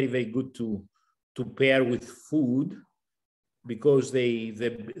are very, very good to pair with food because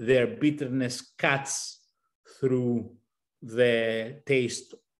their bitterness cuts through the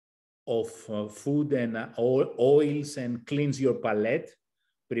taste of food and oils and cleans your palate,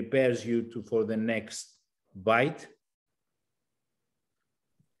 prepares you for the next bite.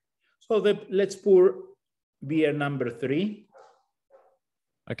 So let's pour beer number 3.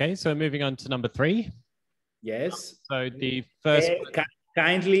 Okay, so moving on to number 3. Yes. So the first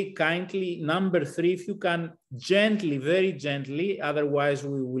kindly number 3, if you can gently, very gently, otherwise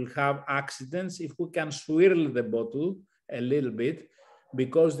we will have accidents. If we can swirl the bottle a little bit,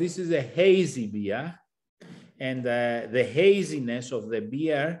 because this is a hazy beer, and the haziness of the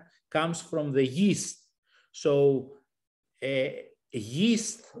beer comes from the yeast. So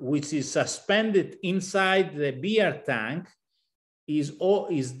yeast, which is suspended inside the beer tank, is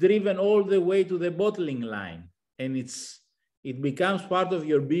driven all the way to the bottling line, and it becomes part of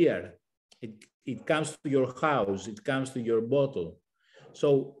your beer. It comes to your house, it comes to your bottle.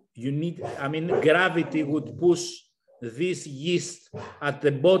 So you need, gravity would push this yeast at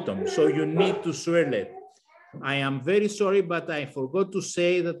the bottom, so you need to swirl it. I am very sorry, but I forgot to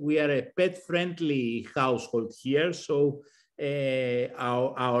say that we are a pet-friendly household here, so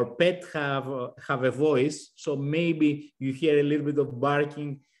our pet have a voice, so maybe you hear a little bit of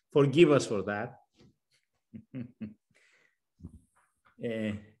barking. Forgive us for that.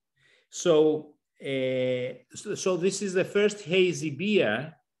 So this is the first hazy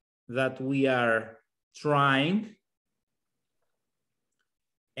beer that we are trying.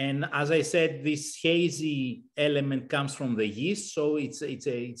 And as I said, this hazy element comes from the yeast. So it's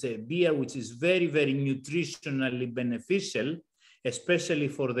a beer which is very, very nutritionally beneficial, especially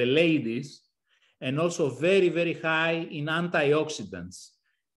for the ladies, and also very, very high in antioxidants,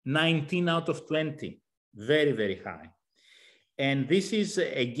 19 out of 20, very, very high. And this is,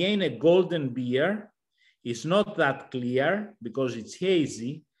 again, a golden beer. It's not that clear because it's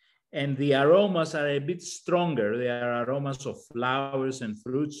hazy, and the aromas are a bit stronger. They are aromas of flowers and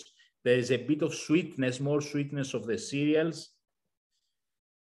fruits. There is a bit of sweetness, more sweetness of the cereals.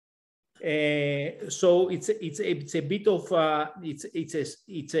 So it's a bit of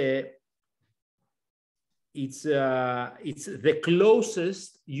it's the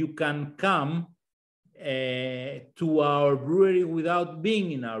closest you can come to our brewery without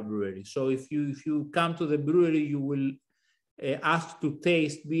being in our brewery. So if you come to the brewery, you will ask to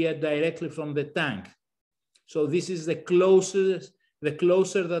taste beer directly from the tank. So this is the closer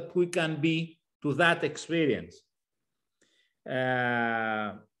that we can be to that experience.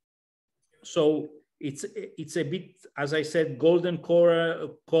 So it's a bit, as I said, golden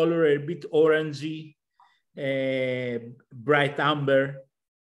color, a bit orangey, bright amber.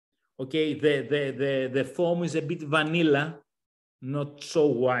 Okay, the foam is a bit vanilla, not so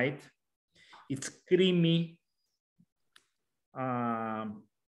white. It's creamy. And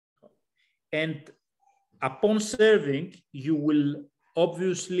upon serving, you will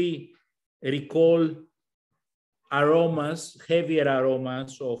obviously recall aromas, heavier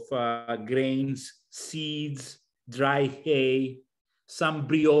aromas of grains, seeds, dry hay, some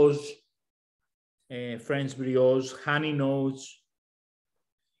brioche, French brioche, honey notes.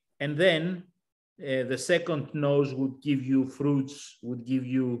 And then the second nose would give you fruits, would give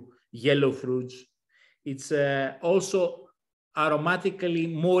you yellow fruits. It's also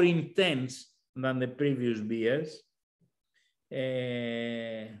aromatically more intense than the previous beers.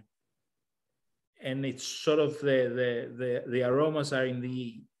 And it's sort of the aromas are in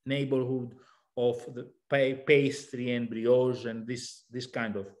the neighborhood of the pastry and brioche and this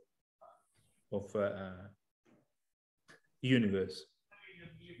kind of universe.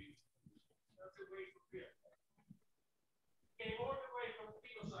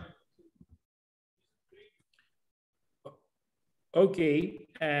 Okay,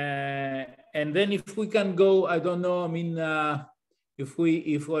 and then if we can go, I don't know. I mean, if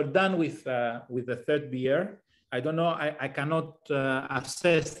we're done with the third beer, I don't know. I cannot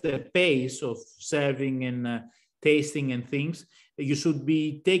assess the pace of serving and tasting and things. You should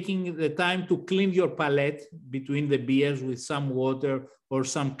be taking the time to clean your palate between the beers with some water or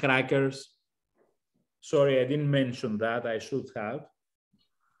some crackers. Sorry, I didn't mention that. I should have.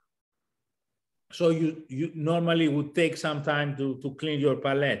 So you normally would take some time to clean your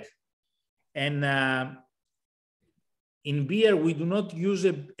palate. And in beer, we do not use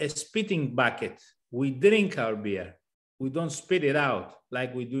a spitting bucket. We drink our beer. We don't spit it out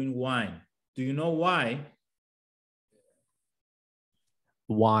like we do in wine. Do you know why?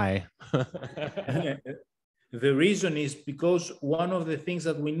 Why? The reason is because one of the things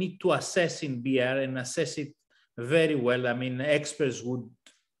that we need to assess in beer and assess it very well, I mean, experts would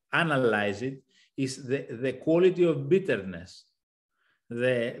analyze it, is the quality of bitterness,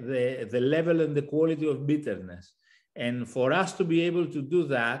 the level and the quality of bitterness. And for us to be able to do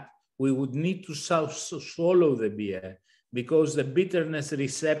that, we would need to swallow the beer because the bitterness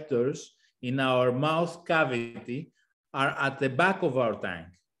receptors in our mouth cavity are at the back of our tank.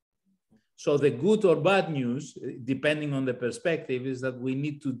 So the good or bad news, depending on the perspective, is that we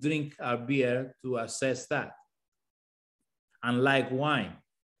need to drink our beer to assess that, unlike wine.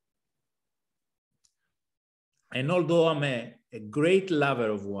 And although I'm a great lover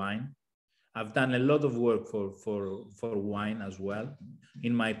of wine, I've done a lot of work for wine as well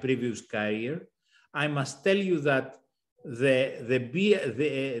in my previous career, I must tell you that the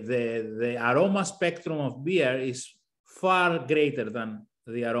aroma spectrum of beer is far greater than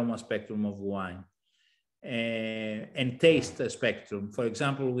the aroma spectrum of wine and taste spectrum. For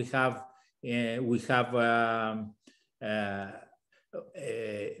example, we have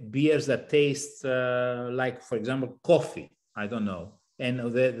beers that taste like, for example, coffee. I don't know,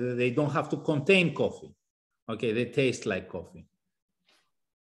 and they don't have to contain coffee. Okay, they taste like coffee.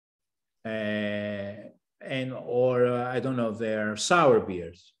 Or I don't know, they're sour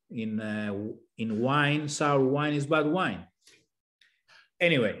beers. In wine, sour wine is bad wine.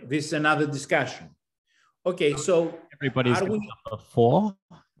 Anyway, this is another discussion. Okay, so everybody's number 4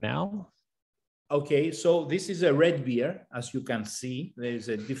 now. Okay, so this is a red beer, as you can see. There is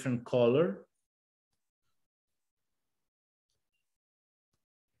a different color.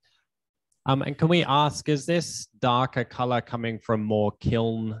 And can we ask, is this darker color coming from more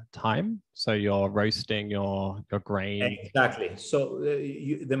kiln time? So you're roasting your grain? Exactly. So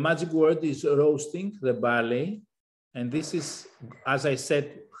the magic word is roasting the barley. And this is, as I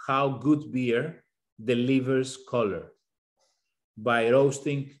said, how good beer delivers color by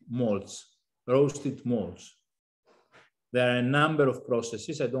roasting malts. Roasted malts. There are a number of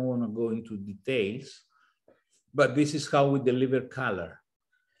processes. I don't want to go into details, but this is how we deliver color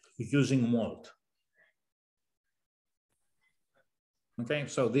using malt. Okay,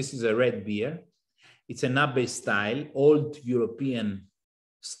 so this is a red beer. It's an Abbey style, old European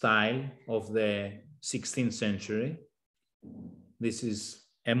style of the 16th century. This is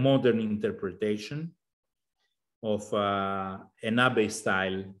a modern interpretation of an abbey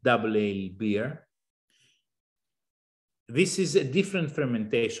style double ale beer. This is a different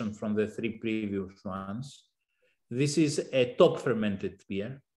fermentation from the three previous ones. This is a top fermented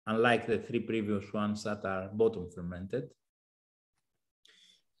beer, unlike the three previous ones that are bottom fermented.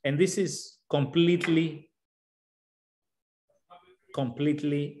 And this is completely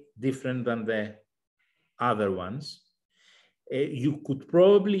different than the other ones. You could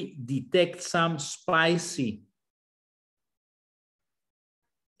probably detect some spicy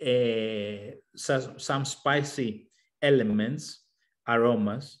elements,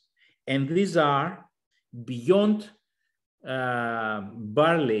 aromas, and these are beyond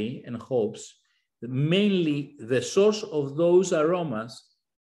barley and hops. Mainly the source of those aromas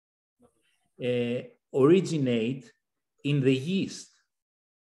originate in the yeast.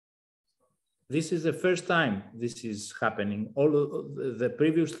 This is the first time this is happening. All of the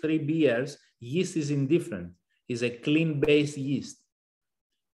previous three beers, yeast is indifferent. It's a clean-based yeast.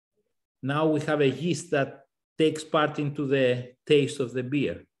 Now we have a yeast that takes part into the taste of the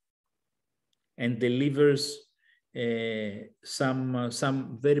beer and delivers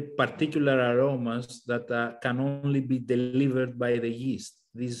some very particular aromas that can only be delivered by the yeast,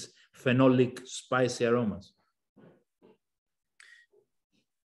 these phenolic spicy aromas.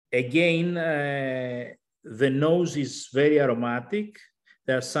 Again, the nose is very aromatic.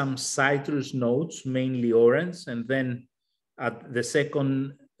 There are some citrus notes, mainly orange, and then at the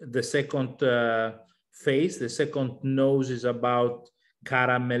second phase, the second nose is about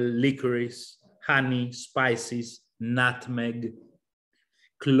caramel, licorice, honey, spices, nutmeg,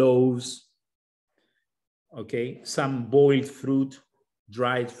 cloves, okay, some boiled fruit,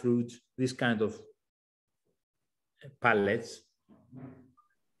 dried fruit, this kind of palettes.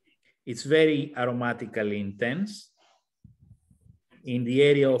 It's very aromatically intense in the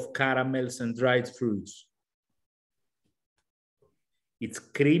area of caramels and dried fruits. It's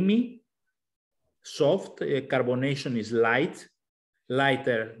creamy, soft, carbonation is light,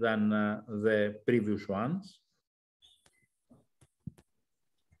 lighter than the previous ones.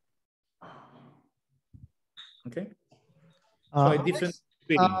 Okay. So a different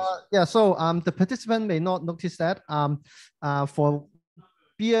experience. Yeah, so the participant may not notice that for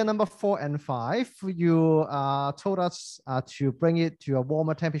beer number 4 and 5, you told us to bring it to a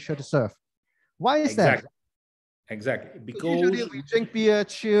warmer temperature to serve. Why is that? Exactly, because usually we drink beer,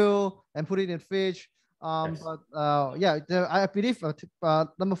 chill, and put it in the fridge. Yes. But yeah, I believe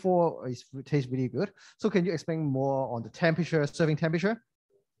number 4 tastes really good. So can you explain more on the temperature, serving temperature?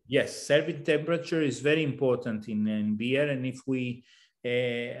 Yes, serving temperature is very important in beer, and if we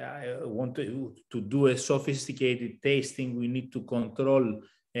want to do a sophisticated tasting, we need to control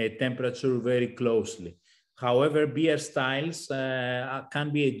temperature very closely. However, beer styles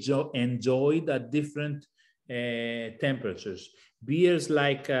can be enjoyed at different temperatures. Beers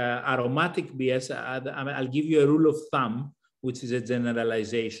like aromatic beers, I'll give you a rule of thumb, which is a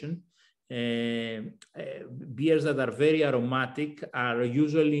generalization. Beers that are very aromatic are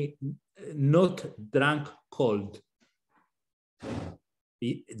usually not drunk cold.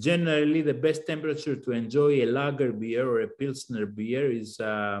 Generally, the best temperature to enjoy a lager beer or a Pilsner beer is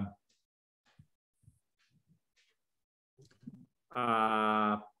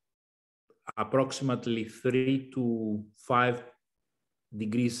approximately 3 to 5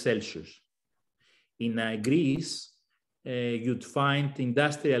 degrees Celsius. In Greece, you'd find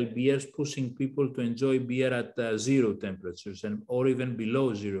industrial beers pushing people to enjoy beer at 0 temperatures or even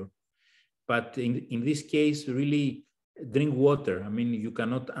below 0. But in this case, really drink water. I mean, you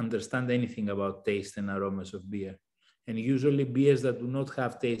cannot understand anything about taste and aromas of beer. And usually beers that do not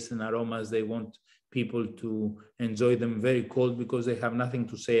have taste and aromas, they want people to enjoy them very cold because they have nothing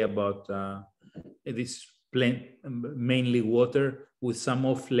to say about this plain, mainly water with some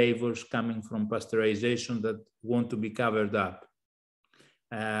off flavors coming from pasteurization that want to be covered up.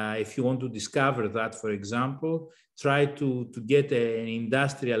 If you want to discover that, for example, try to get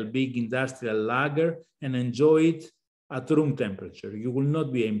an big industrial lager and enjoy it at room temperature. You will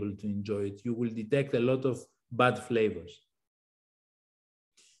not be able to enjoy it. You will detect a lot of bad flavors.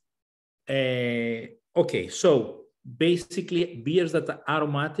 Okay, so basically beers that are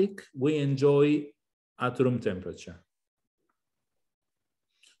aromatic, we enjoy at room temperature.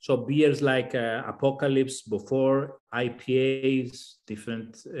 So beers like Apocalypse, before IPAs,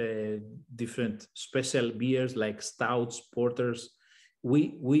 different special beers like stouts, porters,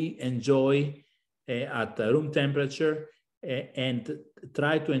 we enjoy at room temperature and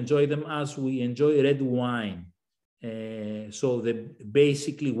try to enjoy them as we enjoy red wine. So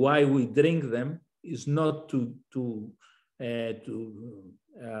basically why we drink them is not to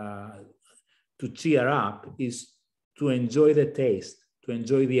cheer up, is to enjoy the taste, to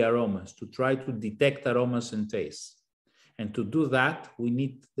enjoy the aromas, to try to detect aromas and tastes. And to do that, we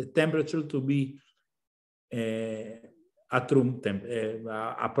need the temperature to be at room temp,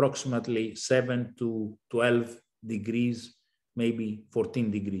 approximately 7 to 12 degrees, maybe 14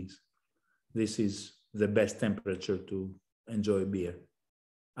 degrees. This is the best temperature to enjoy beer,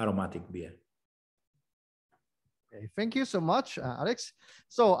 aromatic beer. Okay, thank you so much, Alex.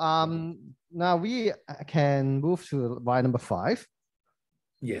 So now we can move to wine number 5.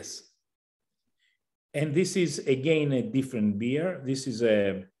 Yes. And this is again a different beer. This is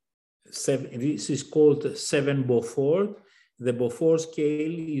this is called 7 Beaufort. The Beaufort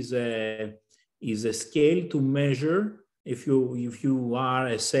scale is a scale to measure. If you are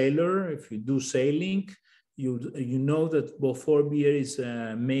a sailor, if you do sailing, you know that Beaufort beer is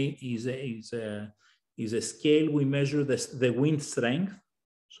a scale. We measure the wind strength,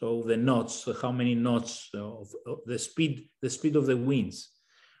 so the knots, how many knots of the speed of the winds.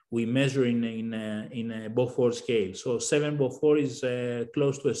 We measure in a Beaufort scale. So 7 Beaufort is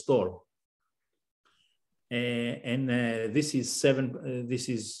close to a storm. This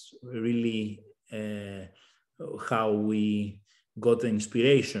is really how we got the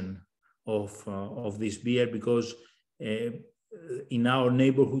inspiration of this beer, because in our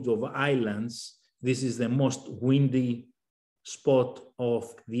neighborhood of islands, this is the most windy spot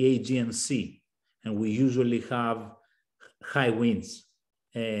of the Aegean Sea, and we usually have high winds,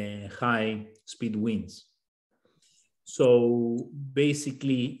 high speed winds. So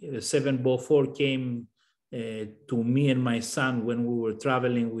basically, 7 Beaufort came to me and my son when we were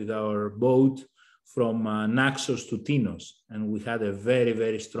traveling with our boat from Naxos to Tinos, and we had a very,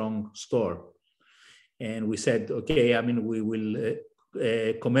 very strong store. And we said, okay, I mean, we will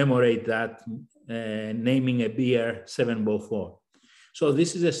commemorate that, naming a beer 7 Beaufort. So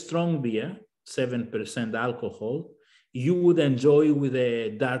this is a strong beer, 7% alcohol. You would enjoy with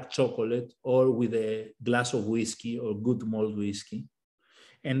a dark chocolate or with a glass of whiskey or good malt whiskey.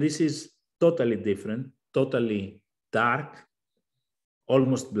 And this is totally different, totally dark,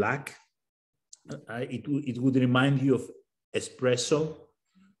 almost black. It would remind you of espresso,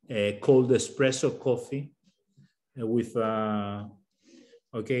 cold espresso coffee with a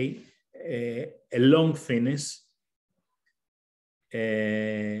long finish.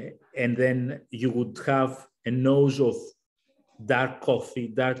 And then you would have a nose of dark coffee,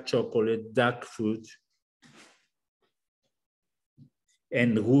 dark chocolate, dark fruit,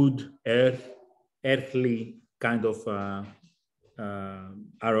 and wood, earthly kind of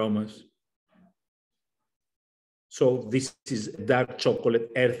aromas. So this is dark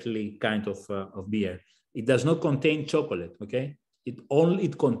chocolate, earthly kind of beer. It does not contain chocolate, okay?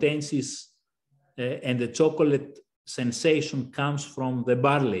 It contains is, and the chocolate sensation comes from the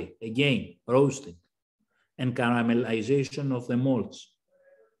barley, again, roasting and caramelization of the malts.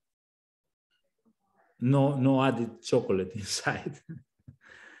 No added chocolate inside.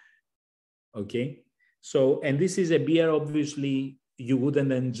 Okay, so, and this is a beer, obviously, you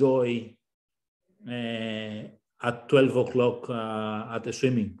wouldn't enjoy at 12 o'clock at a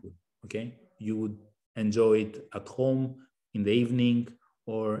swimming pool, okay? You would enjoy it at home in the evening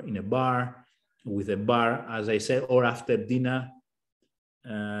or in a bar, with a bar, as I said, or after dinner,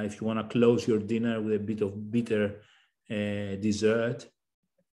 if you want to close your dinner with a bit of bitter dessert.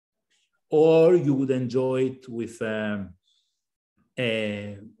 Or you would enjoy it with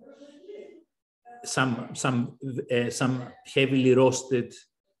some heavily roasted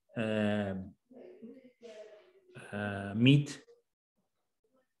meat,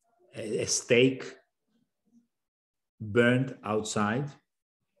 a steak burnt outside.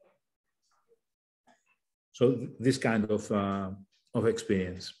 So this kind of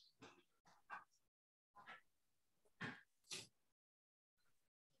experience.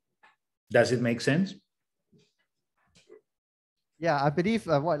 Does it make sense? Yeah, I believe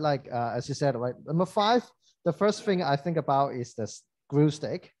as you said, right, number 5, the first thing I think about is the grilled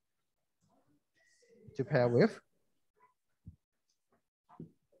steak to pair with.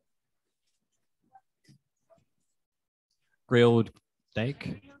 Grilled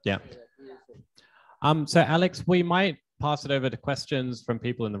steak, yeah. So Alex, we might pass it over to questions from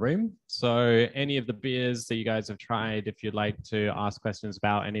people in the room. So any of the beers that you guys have tried, if you'd like to ask questions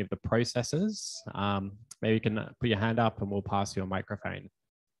about any of the processes, maybe you can put your hand up and we'll pass you a microphone.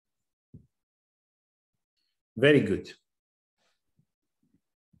 Very good.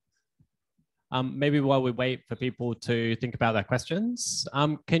 Maybe while we wait for people to think about their questions,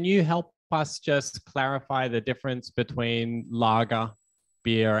 can you help us just clarify the difference between lager,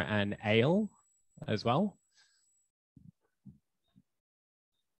 beer, and ale as well?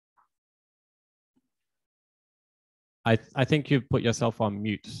 I think you've put yourself on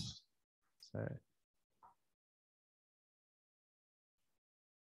mute. So.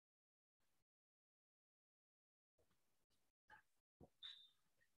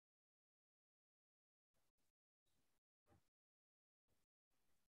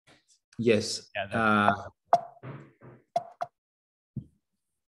 Yes. Yeah,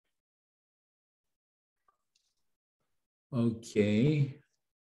 Okay.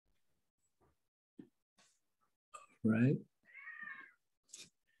 Right.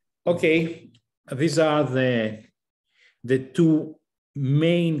 Okay. These are the two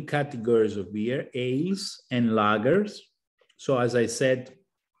main categories of beer, ales and lagers. So as I said,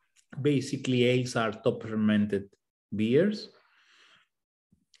 basically ales are top fermented beers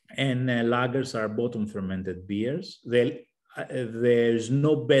and lagers are bottom fermented beers. There's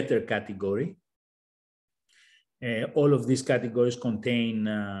no better category. All of these categories contain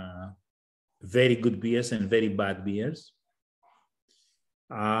very good beers and very bad beers.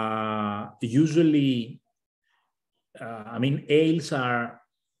 Usually, I mean, ales are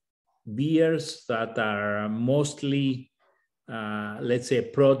beers that are mostly, let's say, a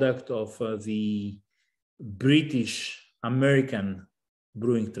product of the British American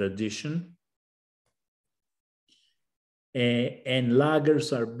brewing tradition. And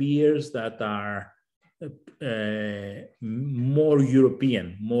lagers are beers that are more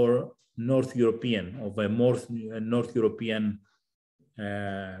European, more North European, of a more North European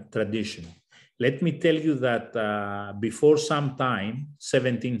tradition. Let me tell you that before some time,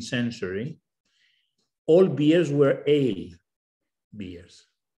 17th century, all beers were ale beers.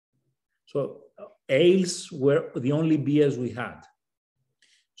 So ales were the only beers we had.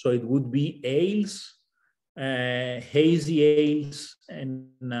 So it would be ales, hazy ales, and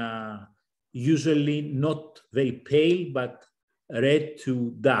usually not very pale, but red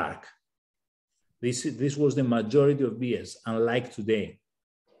to dark. This was the majority of beers, unlike today.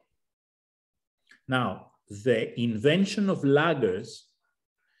 Now, the invention of lagers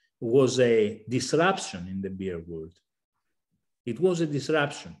was a disruption in the beer world. It was a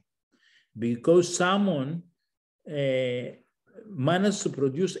disruption because someone managed to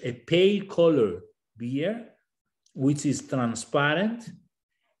produce a pale color beer, which is transparent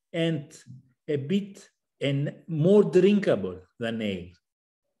and a bit and more drinkable than ale.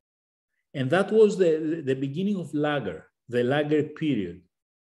 And that was the beginning of lager, the lager period.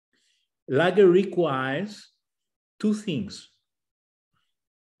 Lager requires two things.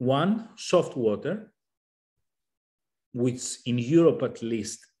 One, soft water, which in Europe at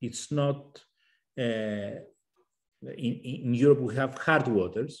least, it's not, in Europe we have hard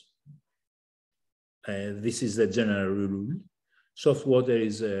waters. This is the general rule. Soft water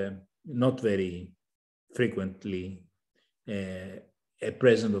is not very frequently a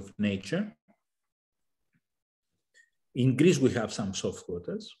present of nature. In Greece, we have some soft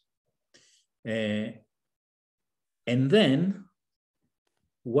waters. And then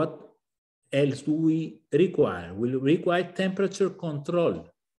what else do we require? We require temperature control.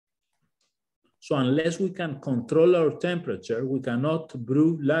 So unless we can control our temperature, we cannot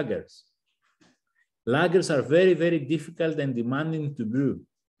brew lagers. Lagers are very, very difficult and demanding to brew.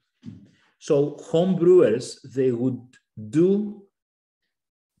 So home brewers, they would do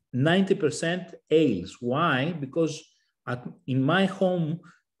 90% ales. Why? Because in my home,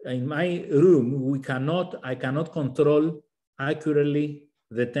 in my room, I cannot control accurately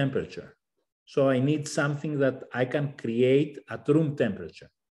the temperature. So I need something that I can create at room temperature.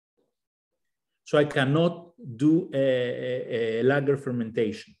 So I cannot do a lager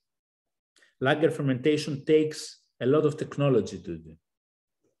fermentation. Lager fermentation takes a lot of technology to do.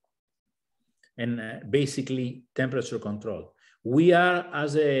 And basically temperature control. We are,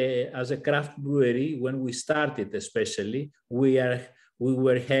 as a craft brewery, when we started especially, we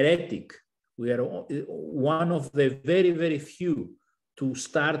were heretic. We are one of the very, very few to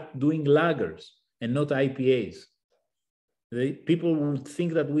start doing lagers and not IPAs. People would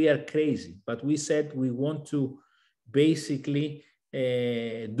think that we are crazy, but we said we want to basically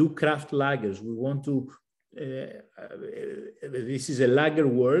do craft lagers. We want to, this is a lager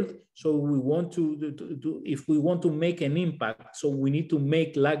world, so we want to if we want to make an impact, so we need to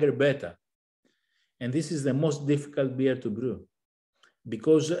make lager better. And this is the most difficult beer to brew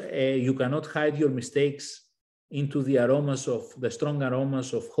because you cannot hide your mistakes into the aromas of the strong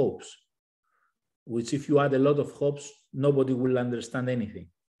aromas of hops, which if you add a lot of hops, nobody will understand anything.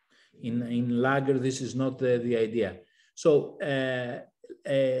 In lager, this is not the idea. So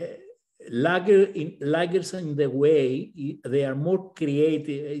lagers in the way they are more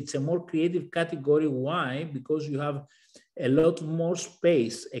creative. It's a more creative category. Why? Because you have a lot more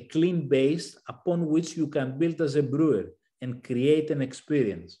space, a clean base upon which you can build as a brewer and create an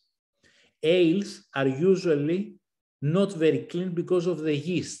experience. Ales are usually not very clean because of the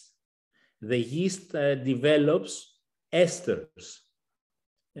yeast. The yeast develops esters,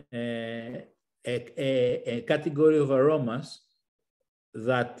 a category of aromas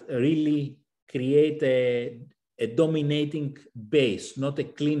that really create a dominating base, not a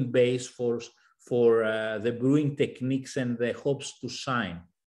clean base for the brewing techniques and the hops to shine.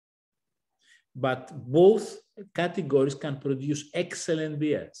 But both categories can produce excellent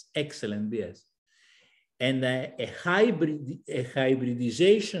beers, excellent beers. And a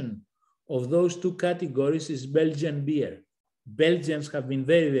hybridization of those two categories is Belgian beer. Belgians have been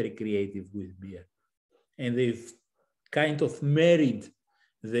very, very creative with beer. And they've kind of married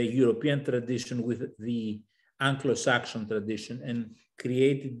the European tradition with the Anglo-Saxon tradition and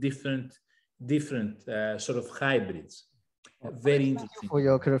created different sort of hybrids. Very interesting. Thank you for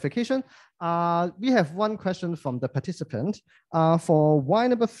your clarification. We have one question from the participant. For wine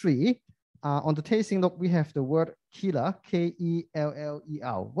number 3, on the tasting note, we have the word Keller,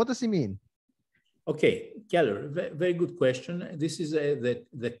 K-E-L-L-E-R. What does it mean? Okay, Keller, very good question. This is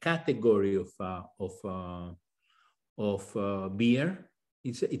the category of beer.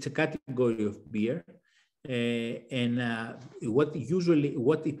 It's a category of beer. What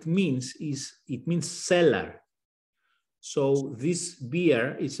it means is it means cellar. So this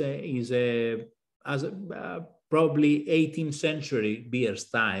beer is probably 18th century beer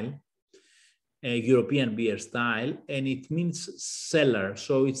style, European beer style, and it means cellar.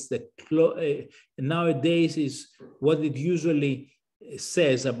 So it's nowadays is what it usually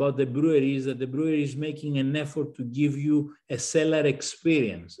says about the brewery is that the brewery is making an effort to give you a cellar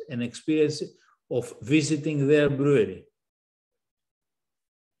experience, an experience of visiting their brewery.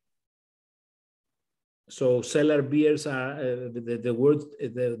 So cellar beers are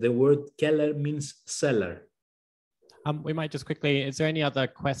the word Keller means cellar. We might just quickly, is there any other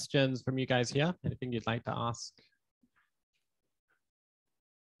questions from you guys here? Anything you'd like to ask?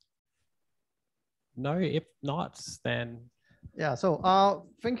 No, if not, then. Yeah, so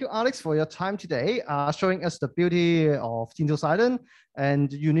thank you, Alex, for your time today, showing us the beauty of Tintos Island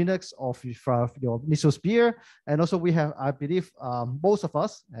and uniqueness of your Nissos beer. And also we have, I believe, most of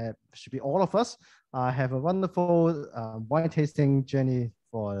us, should be all of us, have a wonderful wine tasting journey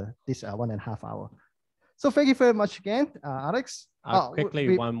for this 1.5 hours. So thank you very much again, Alex.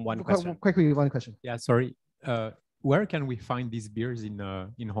 Quickly, one question. Quickly, one question. Yeah, sorry. Where can we find these beers in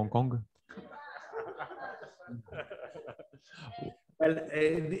Hong Kong? Well,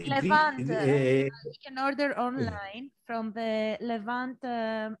 Levant, you can order online from the Levant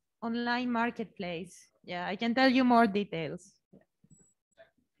online marketplace. Yeah, I can tell you more details.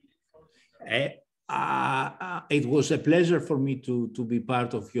 It was a pleasure for me to be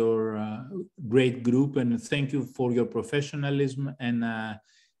part of your great group, and thank you for your professionalism and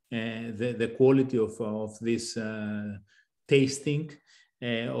the quality of this tasting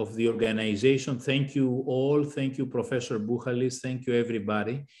of the organization. Thank you all. Thank you, Professor Buhalis. Thank you,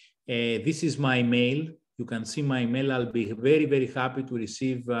 everybody. This is my mail. You can see my mail. I'll be very, very happy to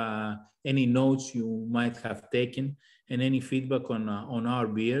receive any notes you might have taken and any feedback on our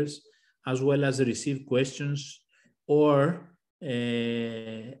beers, as well as receive questions or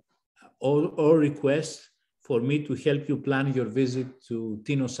requests for me to help you plan your visit to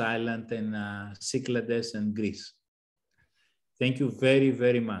Tinos Island and Cyclades and Greece. Thank you very,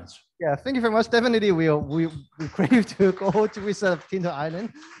 very much. Yeah, thank you very much. Definitely, we crave to go to visit Tintos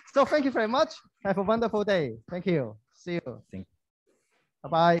Island. So thank you very much. Have a wonderful day. Thank you. See you. Thank you.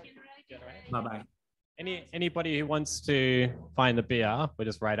 Bye-bye. Bye-bye. Anybody who wants to find the beer, we'll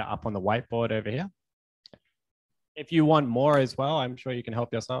just write it up on the whiteboard over here. If you want more as well, I'm sure you can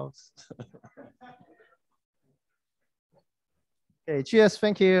help yourselves. Okay, cheers.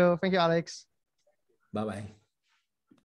 Thank you. Thank you, Alex. Bye-bye.